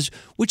she says,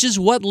 which is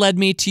what led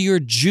me to your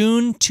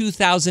June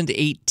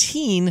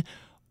 2018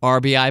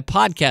 RBI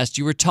podcast.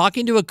 You were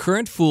talking to a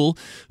current Fool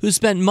who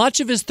spent much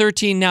of his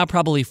 13, now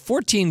probably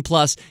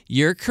 14-plus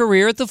year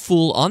career at the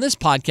Fool on this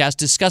podcast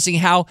discussing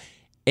how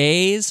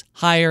A's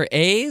hire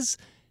A's,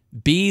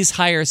 B's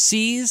hire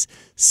C's,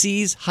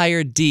 C's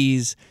hire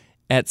D's,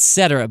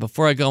 etc.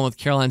 Before I go on with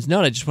Caroline's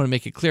note, I just want to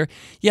make it clear.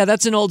 Yeah,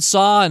 that's an old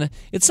saw, and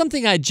it's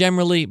something I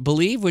generally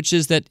believe, which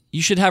is that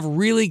you should have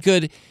really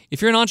good,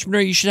 if you're an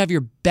entrepreneur, you should have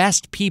your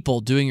best people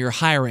doing your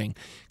hiring,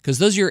 because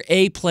those are your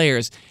A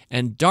players.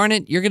 And darn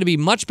it, you're going to be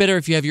much better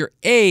if you have your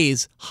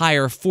A's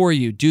hire for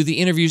you, do the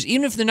interviews,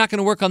 even if they're not going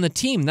to work on the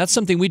team. That's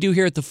something we do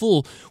here at The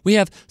Fool. We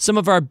have some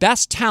of our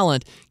best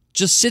talent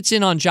just sits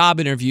in on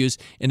job interviews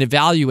and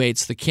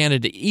evaluates the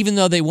candidate, even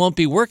though they won't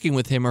be working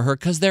with him or her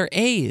because they're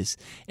A's.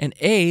 And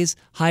A's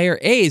hire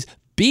A's.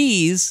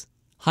 B's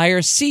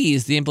hire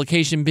C's, the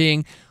implication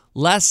being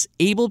less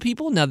able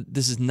people. Now,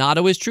 this is not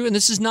always true, and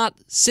this is not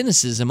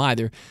cynicism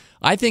either.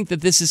 I think that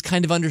this is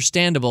kind of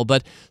understandable,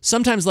 but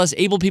sometimes less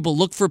able people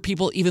look for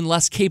people even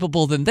less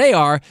capable than they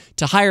are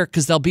to hire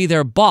because they'll be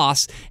their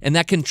boss, and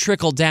that can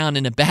trickle down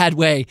in a bad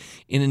way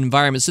in an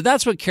environment. So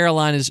that's what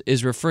Caroline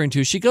is referring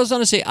to. She goes on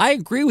to say, I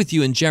agree with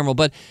you in general,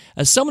 but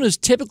as someone who's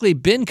typically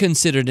been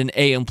considered an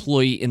A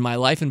employee in my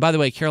life, and by the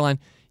way, Caroline,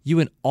 you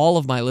and all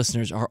of my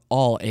listeners are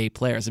all A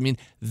players. I mean,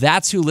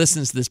 that's who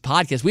listens to this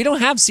podcast. We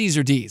don't have C's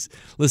or D's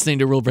listening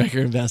to Rule Breaker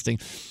Investing.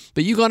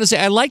 But you go on to say,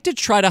 I like to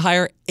try to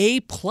hire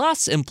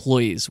A-plus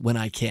employees when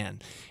I can.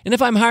 And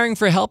if I'm hiring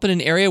for help in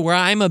an area where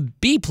I'm a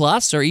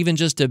B-plus or even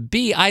just a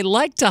B, I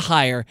like to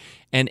hire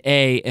an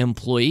A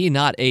employee,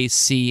 not a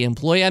C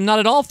employee. I'm not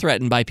at all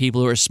threatened by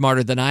people who are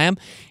smarter than I am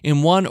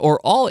in one or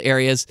all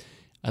areas.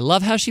 I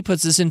love how she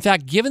puts this. In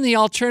fact, given the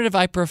alternative,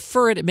 I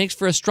prefer it. It makes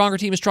for a stronger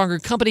team, a stronger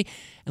company.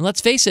 And let's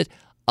face it,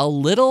 a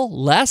little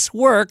less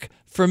work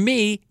for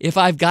me if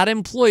I've got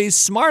employees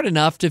smart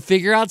enough to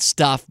figure out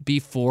stuff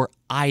before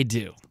I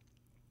do.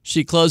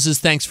 She closes,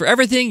 thanks for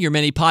everything. Your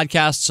many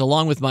podcasts,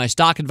 along with my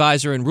Stock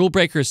Advisor and Rule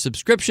Breaker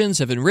subscriptions,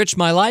 have enriched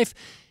my life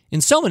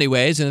in so many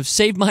ways and have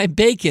saved my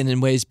bacon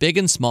in ways big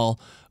and small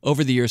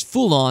over the years.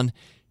 Fool on,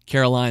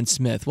 Caroline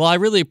Smith. Well, I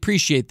really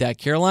appreciate that,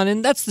 Caroline,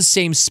 and that's the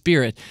same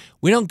spirit.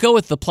 We don't go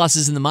with the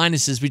pluses and the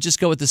minuses. We just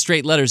go with the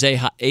straight letters.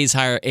 A's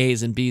hire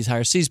A's and B's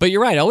hire C's. But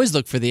you're right, always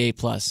look for the A+.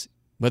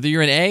 Whether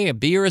you're an A, a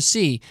B, or a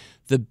C,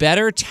 the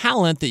better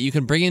talent that you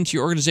can bring into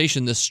your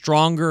organization, the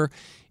stronger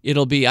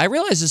it'll be. I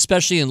realize,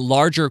 especially in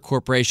larger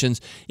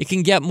corporations, it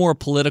can get more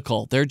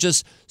political. There are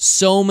just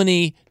so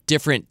many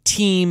different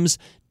teams,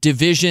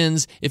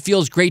 divisions. It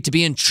feels great to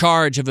be in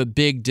charge of a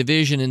big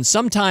division, and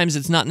sometimes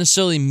it's not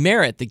necessarily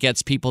merit that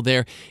gets people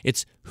there.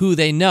 It's who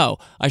they know.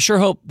 I sure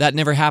hope that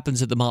never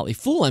happens at the Motley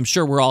Fool. I'm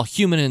sure we're all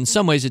human, and in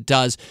some ways it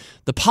does.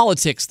 The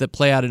politics that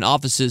play out in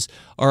offices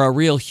are a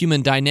real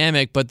human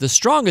dynamic, but the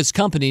strongest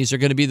companies are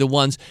going to be the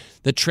ones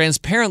that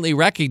transparently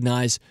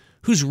recognize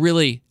who's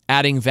really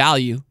adding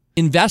value,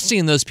 investing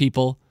in those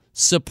people,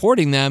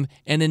 supporting them,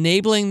 and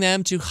enabling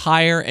them to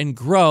hire and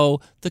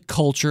grow the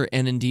culture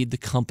and indeed the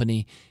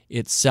company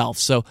itself.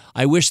 So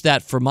I wish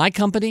that for my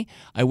company.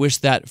 I wish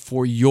that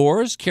for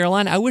yours,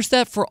 Caroline. I wish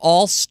that for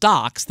all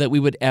stocks that we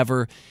would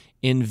ever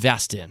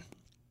invest in.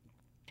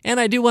 And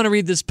I do want to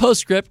read this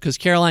postscript because,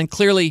 Caroline,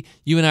 clearly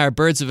you and I are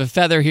birds of a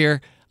feather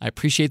here. I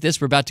appreciate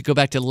this. We're about to go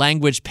back to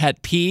language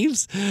pet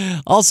peeves.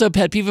 Also,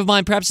 pet peeve of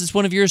mine, perhaps it's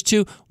one of yours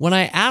too. When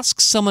I ask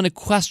someone a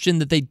question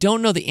that they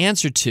don't know the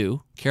answer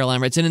to,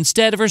 Caroline writes, and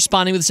instead of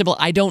responding with a simple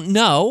I don't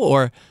know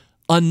or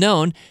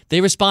unknown,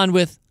 they respond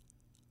with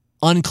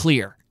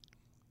unclear.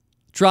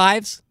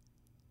 Drives,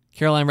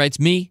 Caroline writes,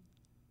 me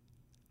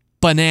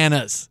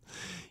bananas.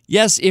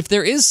 Yes, if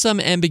there is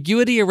some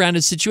ambiguity around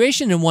a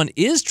situation and one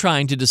is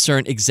trying to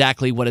discern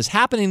exactly what is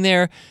happening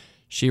there,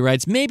 She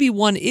writes, maybe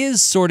one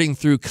is sorting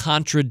through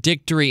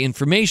contradictory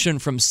information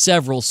from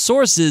several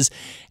sources,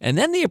 and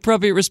then the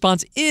appropriate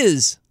response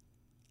is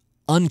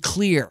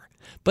unclear.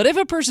 But if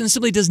a person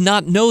simply does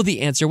not know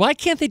the answer, why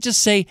can't they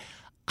just say,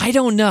 I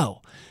don't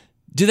know?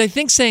 Do they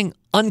think saying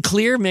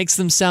unclear makes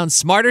them sound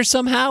smarter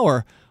somehow?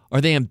 Or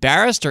are they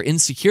embarrassed or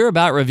insecure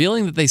about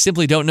revealing that they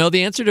simply don't know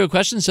the answer to a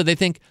question, so they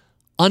think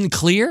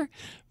unclear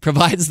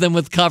provides them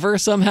with cover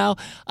somehow?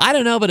 I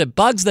don't know, but it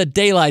bugs the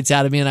daylights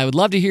out of me, and I would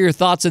love to hear your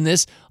thoughts on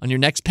this on your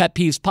next Pet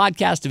Peeves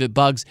podcast if it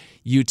bugs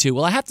you too.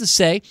 Well, I have to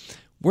say,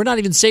 we're not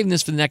even saving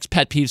this for the next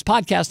Pet Peeves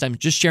podcast. I'm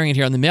just sharing it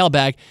here on the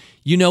mailbag.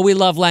 You know we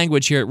love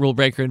language here at Rule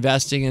Breaker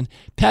Investing, and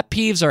pet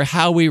peeves are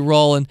how we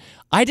roll. And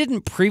I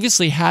didn't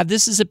previously have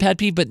this as a pet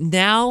peeve, but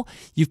now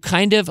you've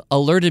kind of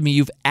alerted me.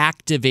 You've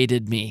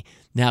activated me.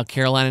 Now,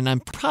 Caroline, and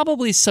I'm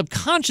probably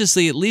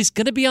subconsciously at least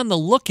going to be on the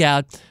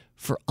lookout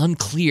for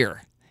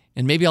unclear.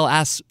 And maybe I'll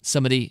ask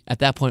somebody at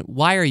that point,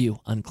 why are you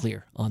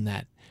unclear on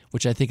that?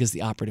 Which I think is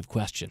the operative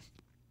question.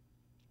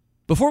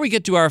 Before we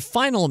get to our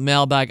final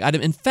mailbag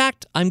item, in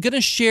fact, I'm going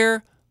to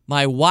share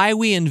my Why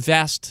We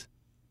Invest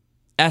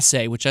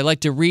essay, which I like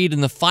to read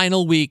in the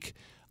final week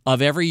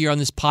of every year on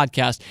this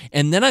podcast.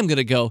 And then I'm going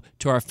to go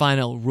to our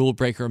final Rule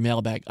Breaker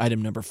mailbag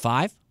item number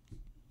 5.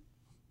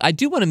 I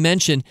do want to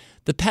mention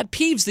the pet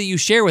peeves that you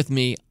share with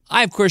me.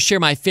 I, of course, share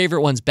my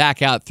favorite ones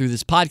back out through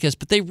this podcast,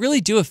 but they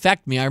really do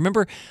affect me. I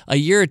remember a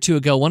year or two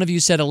ago, one of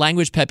you said a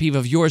language pet peeve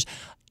of yours.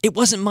 It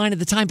wasn't mine at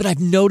the time, but I've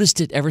noticed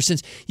it ever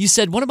since. You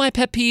said one of my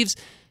pet peeves,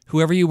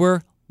 whoever you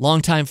were,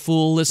 longtime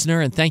Fool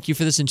listener, and thank you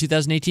for this in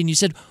 2018, you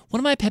said, one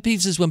of my pet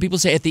peeves is when people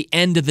say at the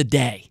end of the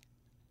day,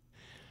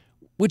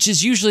 which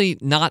is usually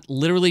not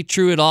literally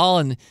true at all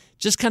and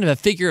just kind of a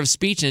figure of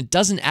speech, and it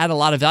doesn't add a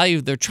lot of value.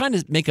 They're trying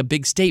to make a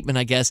big statement,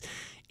 I guess.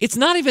 It's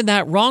not even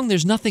that wrong.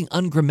 There's nothing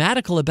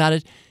ungrammatical about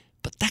it,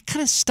 but that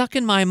kind of stuck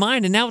in my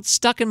mind, and now it's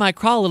stuck in my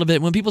craw a little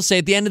bit. When people say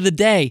at the end of the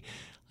day,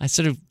 I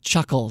sort of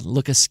chuckle,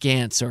 look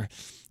askance, or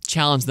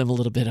challenge them a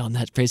little bit on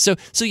that phrase. So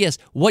yes,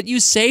 what you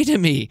say to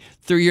me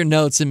through your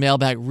notes and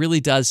mailbag really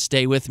does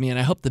stay with me, and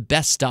I hope the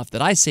best stuff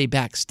that I say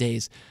back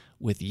stays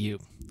with you.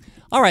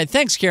 All right,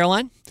 thanks,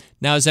 Caroline.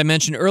 Now, as I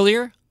mentioned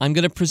earlier, I'm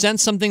going to present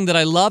something that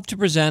I love to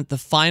present the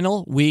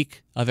final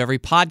week of every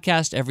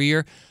podcast every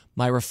year,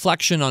 my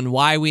reflection on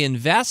why we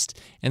invest,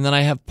 and then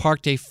I have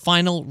parked a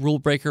final Rule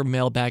Breaker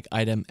mailbag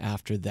item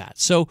after that.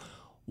 So,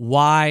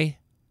 why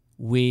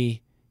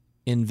we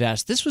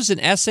invest. This was an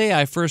essay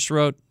I first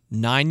wrote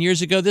 9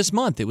 years ago this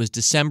month. It was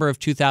December of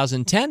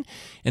 2010.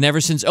 And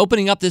ever since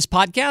opening up this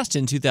podcast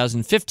in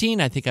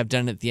 2015, I think I've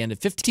done it at the end of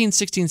 15,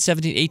 16,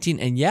 17, 18,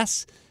 and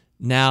yes,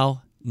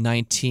 now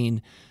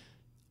 19,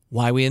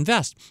 Why We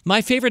Invest.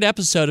 My favorite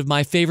episode of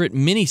my favorite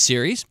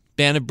mini-series,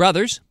 Band of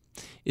Brothers,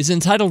 is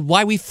entitled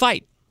Why We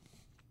Fight.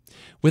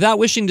 Without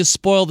wishing to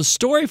spoil the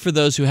story for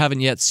those who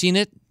haven't yet seen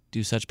it,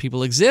 do such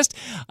people exist?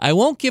 I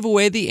won't give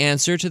away the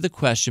answer to the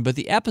question, but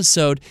the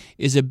episode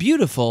is a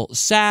beautiful,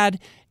 sad,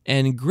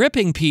 and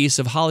gripping piece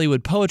of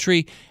Hollywood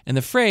poetry, and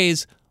the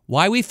phrase,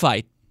 why we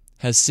fight,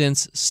 has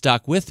since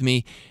stuck with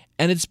me,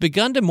 and it's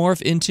begun to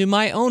morph into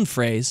my own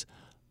phrase,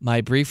 my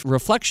brief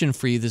reflection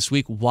for you this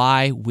week,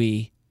 why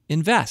we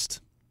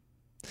invest.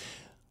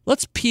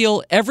 Let's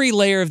peel every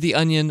layer of the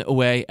onion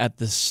away at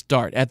the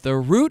start. At the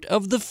root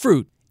of the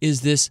fruit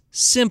is this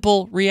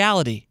simple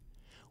reality.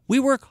 We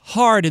work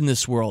hard in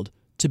this world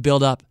to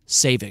build up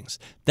savings.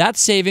 That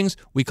savings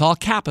we call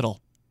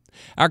capital.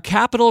 Our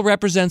capital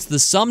represents the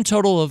sum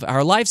total of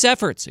our life's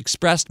efforts,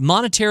 expressed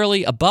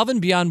monetarily above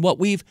and beyond what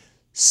we've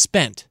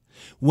spent.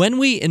 When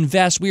we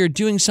invest, we are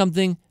doing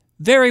something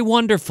very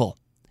wonderful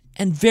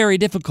and very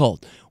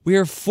difficult. We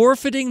are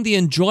forfeiting the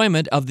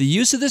enjoyment of the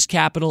use of this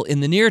capital in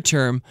the near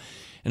term,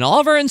 and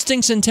all of our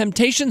instincts and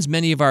temptations,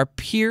 many of our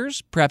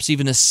peers, perhaps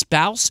even a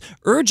spouse,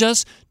 urge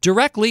us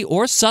directly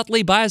or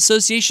subtly by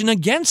association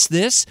against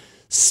this.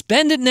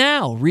 Spend it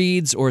now,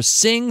 reads or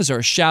sings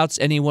or shouts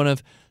any one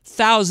of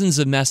thousands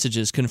of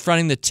messages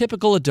confronting the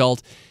typical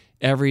adult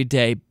every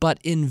day. But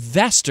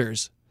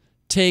investors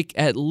take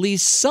at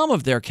least some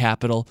of their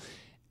capital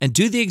and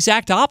do the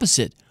exact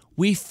opposite.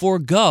 We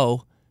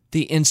forego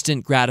the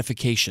instant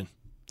gratification.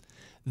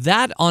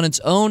 That on its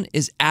own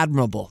is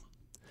admirable.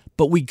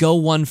 But we go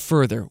one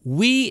further.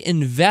 We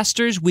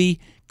investors, we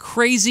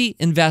crazy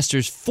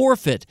investors,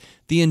 forfeit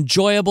the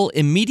enjoyable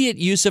immediate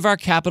use of our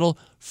capital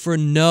for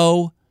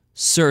no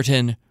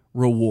certain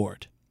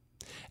reward.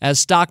 As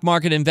stock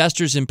market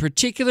investors in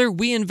particular,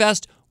 we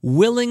invest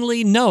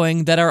willingly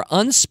knowing that our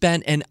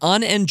unspent and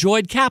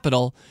unenjoyed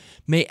capital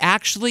may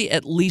actually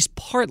at least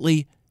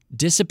partly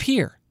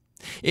disappear.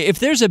 If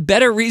there's a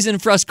better reason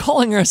for us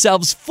calling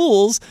ourselves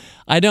fools,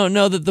 I don't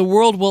know that the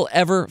world will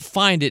ever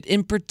find it.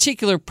 In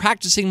particular,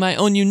 practicing my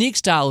own unique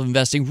style of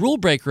investing, rule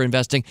breaker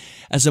investing,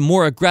 as a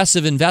more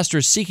aggressive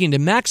investor seeking to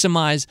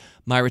maximize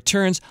my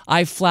returns,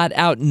 I flat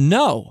out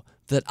know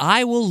that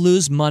I will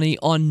lose money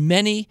on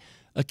many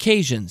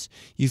occasions.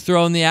 You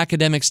throw in the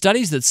academic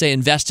studies that say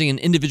investing in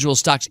individual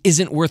stocks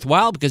isn't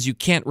worthwhile because you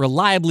can't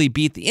reliably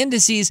beat the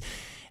indices,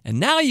 And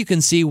now you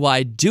can see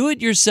why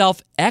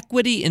do-it-yourself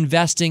equity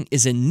investing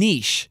is a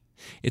niche.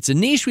 It's a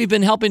niche we've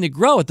been helping to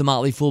grow at The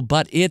Motley Fool,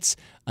 but it's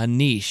a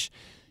niche.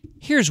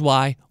 Here's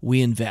why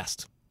we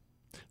invest.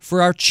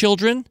 For our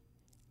children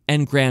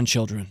and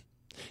grandchildren.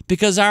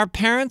 Because our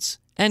parents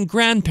and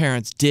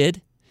grandparents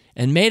did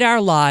and made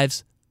our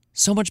lives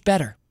so much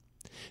better.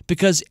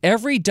 Because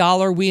every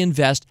dollar we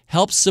invest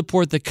helps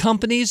support the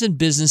companies and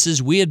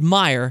businesses we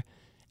admire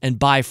and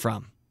buy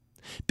from.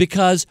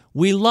 Because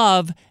we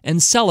love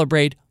and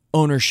celebrate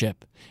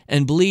ownership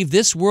and believe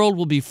this world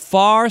will be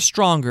far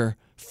stronger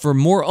for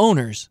more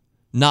owners,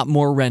 not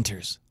more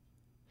renters.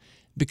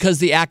 Because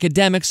the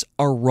academics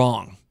are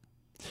wrong.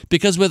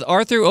 Because with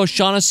Arthur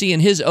O'Shaughnessy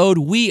and his ode,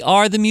 we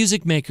are the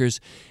music makers,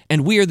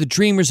 and we are the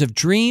dreamers of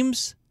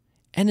dreams,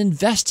 and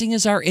investing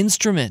is our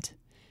instrument.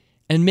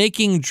 And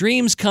making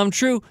dreams come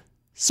true,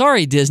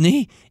 sorry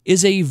Disney,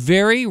 is a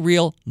very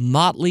real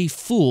Motley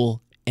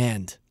Fool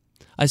end.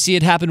 I see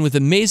it happen with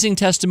amazing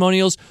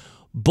testimonials.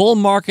 Bull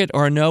market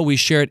or no, we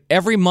share it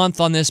every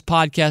month on this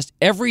podcast,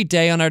 every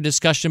day on our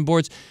discussion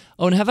boards.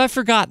 Oh, and have I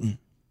forgotten?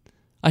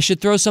 I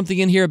should throw something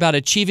in here about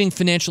achieving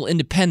financial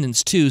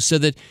independence, too, so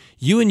that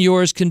you and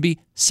yours can be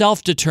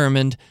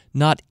self-determined,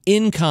 not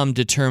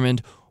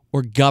income-determined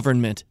or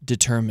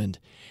government-determined.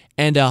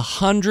 And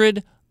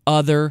 100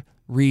 other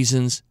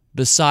reasons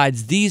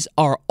besides. These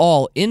are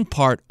all, in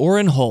part or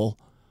in whole,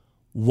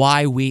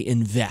 why we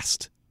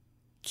invest.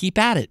 Keep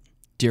at it,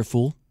 dear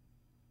fool.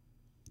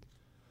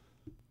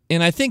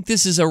 And I think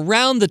this is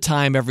around the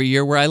time every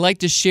year where I like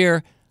to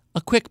share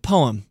a quick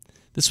poem.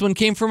 This one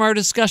came from our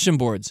discussion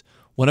boards.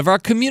 One of our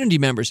community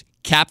members,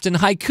 Captain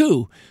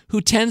Haiku,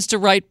 who tends to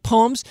write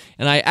poems,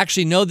 and I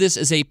actually know this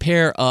as a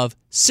pair of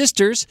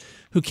sisters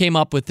who came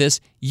up with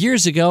this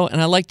years ago, and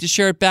I like to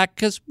share it back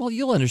because, well,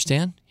 you'll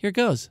understand. Here it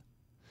goes.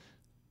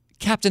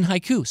 Captain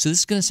Haiku. So this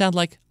is going to sound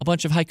like a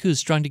bunch of haikus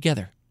strung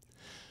together.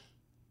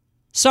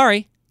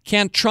 Sorry,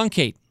 can't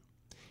truncate.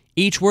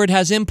 Each word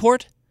has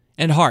import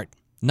and heart.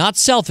 Not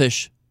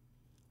selfish,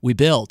 we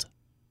build.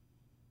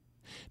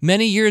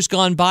 Many years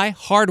gone by,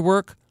 hard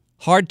work,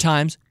 hard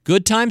times,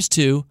 good times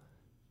too.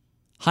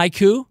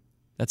 Haiku,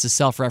 that's a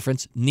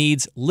self-reference,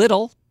 needs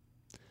little.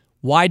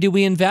 Why do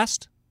we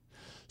invest?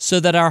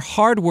 So that our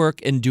hard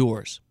work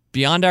endures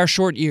beyond our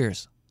short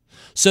years.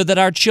 So that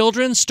our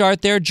children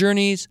start their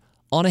journeys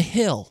on a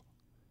hill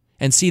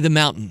and see the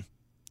mountain.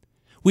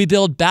 We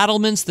build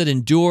battlements that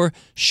endure,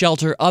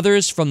 shelter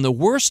others from the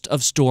worst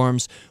of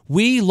storms.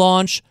 We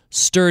launch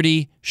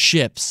sturdy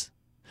ships.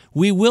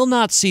 We will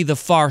not see the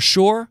far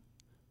shore,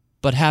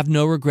 but have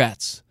no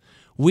regrets.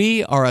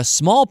 We are a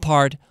small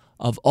part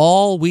of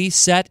all we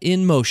set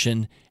in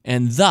motion,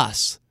 and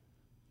thus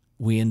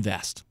we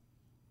invest.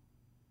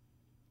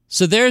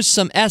 So there's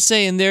some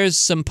essay and there's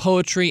some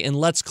poetry, and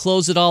let's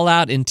close it all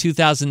out in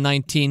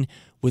 2019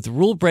 with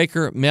Rule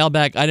Breaker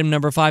Mailbag item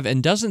number 5.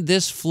 And doesn't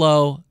this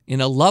flow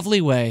in a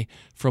lovely way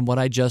from what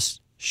I just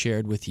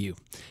shared with you?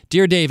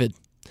 Dear David,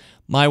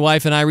 my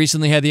wife and I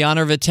recently had the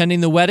honor of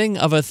attending the wedding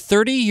of a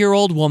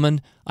 30-year-old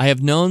woman I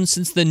have known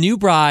since the new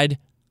bride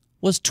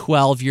was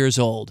 12 years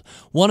old.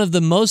 One of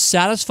the most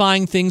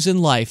satisfying things in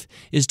life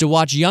is to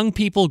watch young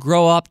people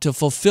grow up to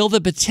fulfill the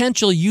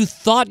potential you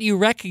thought you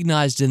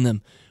recognized in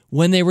them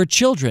when they were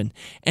children,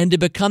 and to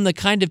become the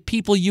kind of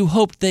people you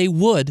hoped they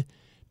would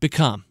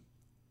become.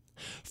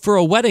 For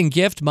a wedding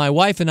gift, my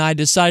wife and I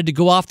decided to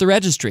go off the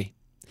registry.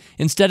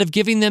 Instead of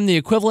giving them the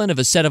equivalent of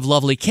a set of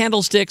lovely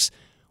candlesticks,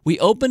 we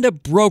opened a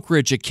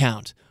brokerage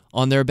account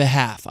on their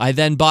behalf. I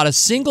then bought a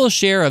single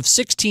share of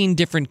 16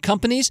 different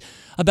companies,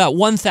 about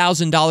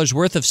 $1,000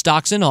 worth of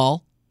stocks in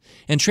all,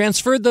 and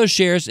transferred those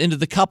shares into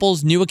the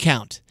couple's new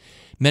account.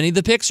 Many of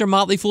the picks are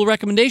Motley Fool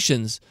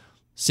recommendations.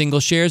 Single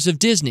shares of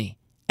Disney,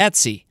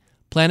 Etsy,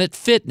 Planet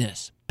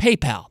Fitness,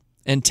 PayPal,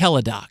 and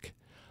Teladoc.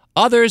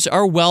 Others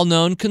are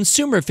well-known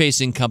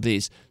consumer-facing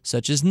companies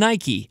such as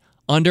Nike,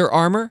 Under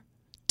Armour,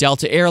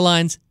 Delta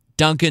Airlines,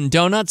 Dunkin'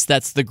 Donuts,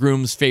 that's the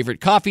groom's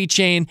favorite coffee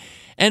chain,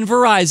 and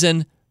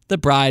Verizon, the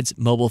bride's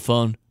mobile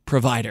phone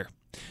provider.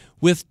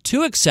 With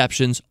two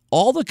exceptions,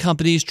 all the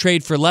companies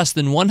trade for less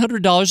than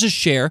 $100 a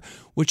share,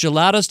 which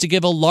allowed us to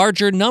give a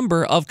larger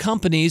number of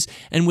companies,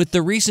 and with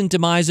the recent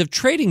demise of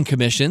trading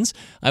commissions,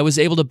 I was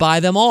able to buy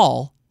them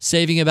all,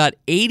 saving about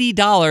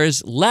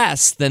 $80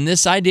 less than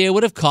this idea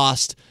would have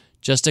cost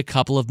just a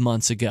couple of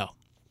months ago.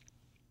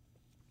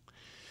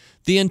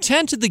 The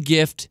intent of the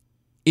gift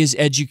is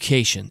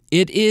education.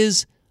 It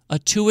is a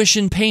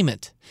tuition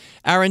payment.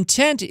 Our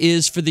intent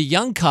is for the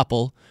young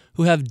couple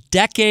who have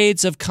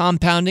decades of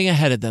compounding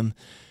ahead of them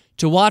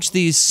to watch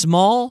these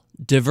small,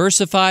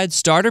 diversified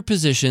starter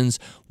positions,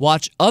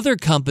 watch other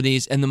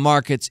companies and the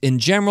markets in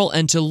general,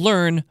 and to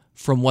learn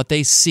from what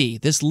they see.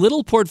 This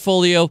little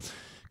portfolio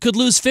could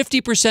lose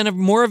 50% or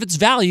more of its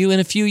value in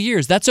a few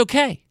years. That's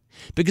okay,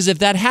 because if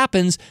that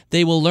happens,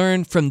 they will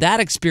learn from that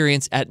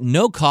experience at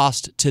no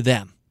cost to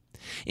them.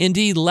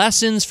 Indeed,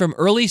 lessons from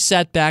early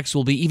setbacks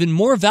will be even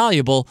more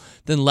valuable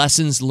than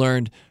lessons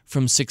learned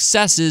from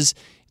successes.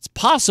 It's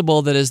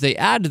possible that as they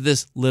add to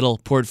this little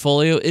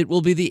portfolio, it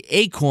will be the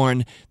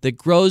acorn that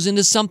grows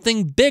into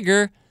something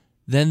bigger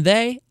than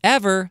they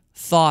ever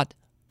thought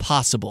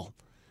possible.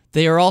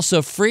 They are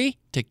also free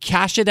to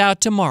cash it out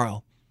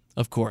tomorrow,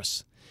 of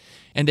course.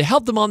 And to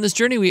help them on this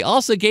journey, we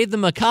also gave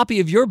them a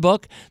copy of your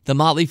book, The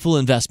Motley Fool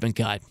Investment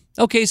Guide.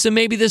 Okay, so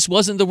maybe this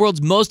wasn't the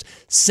world's most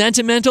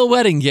sentimental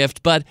wedding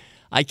gift, but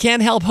I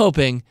can't help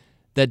hoping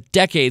that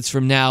decades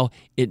from now,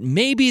 it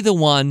may be the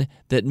one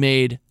that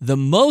made the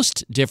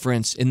most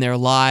difference in their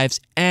lives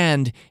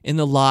and in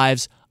the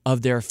lives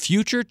of their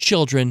future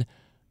children,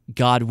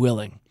 God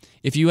willing.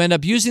 If you end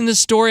up using this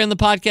story on the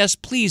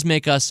podcast, please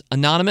make us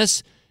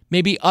anonymous.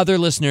 Maybe other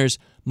listeners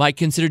might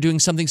consider doing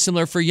something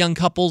similar for young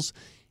couples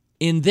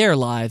in their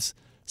lives.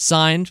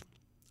 Signed,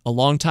 a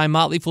longtime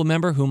Motley Fool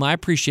member whom I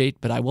appreciate,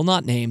 but I will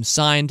not name.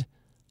 Signed,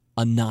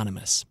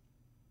 Anonymous.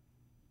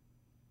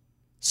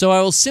 So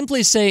I will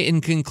simply say in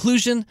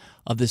conclusion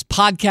of this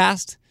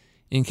podcast,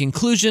 in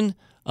conclusion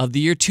of the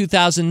year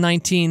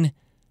 2019,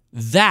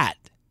 that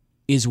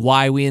is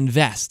why we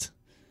invest.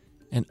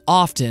 And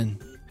often,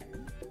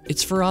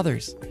 it's for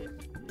others.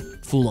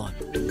 Fool on.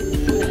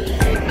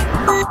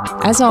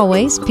 As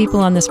always, people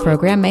on this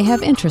program may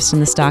have interest in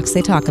the stocks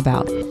they talk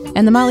about,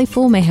 and the Motley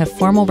Fool may have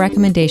formal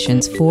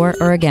recommendations for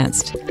or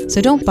against.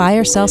 So don't buy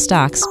or sell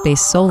stocks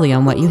based solely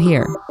on what you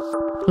hear.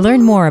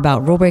 Learn more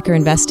about rule breaker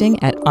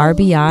investing at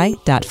rbi.fool.com.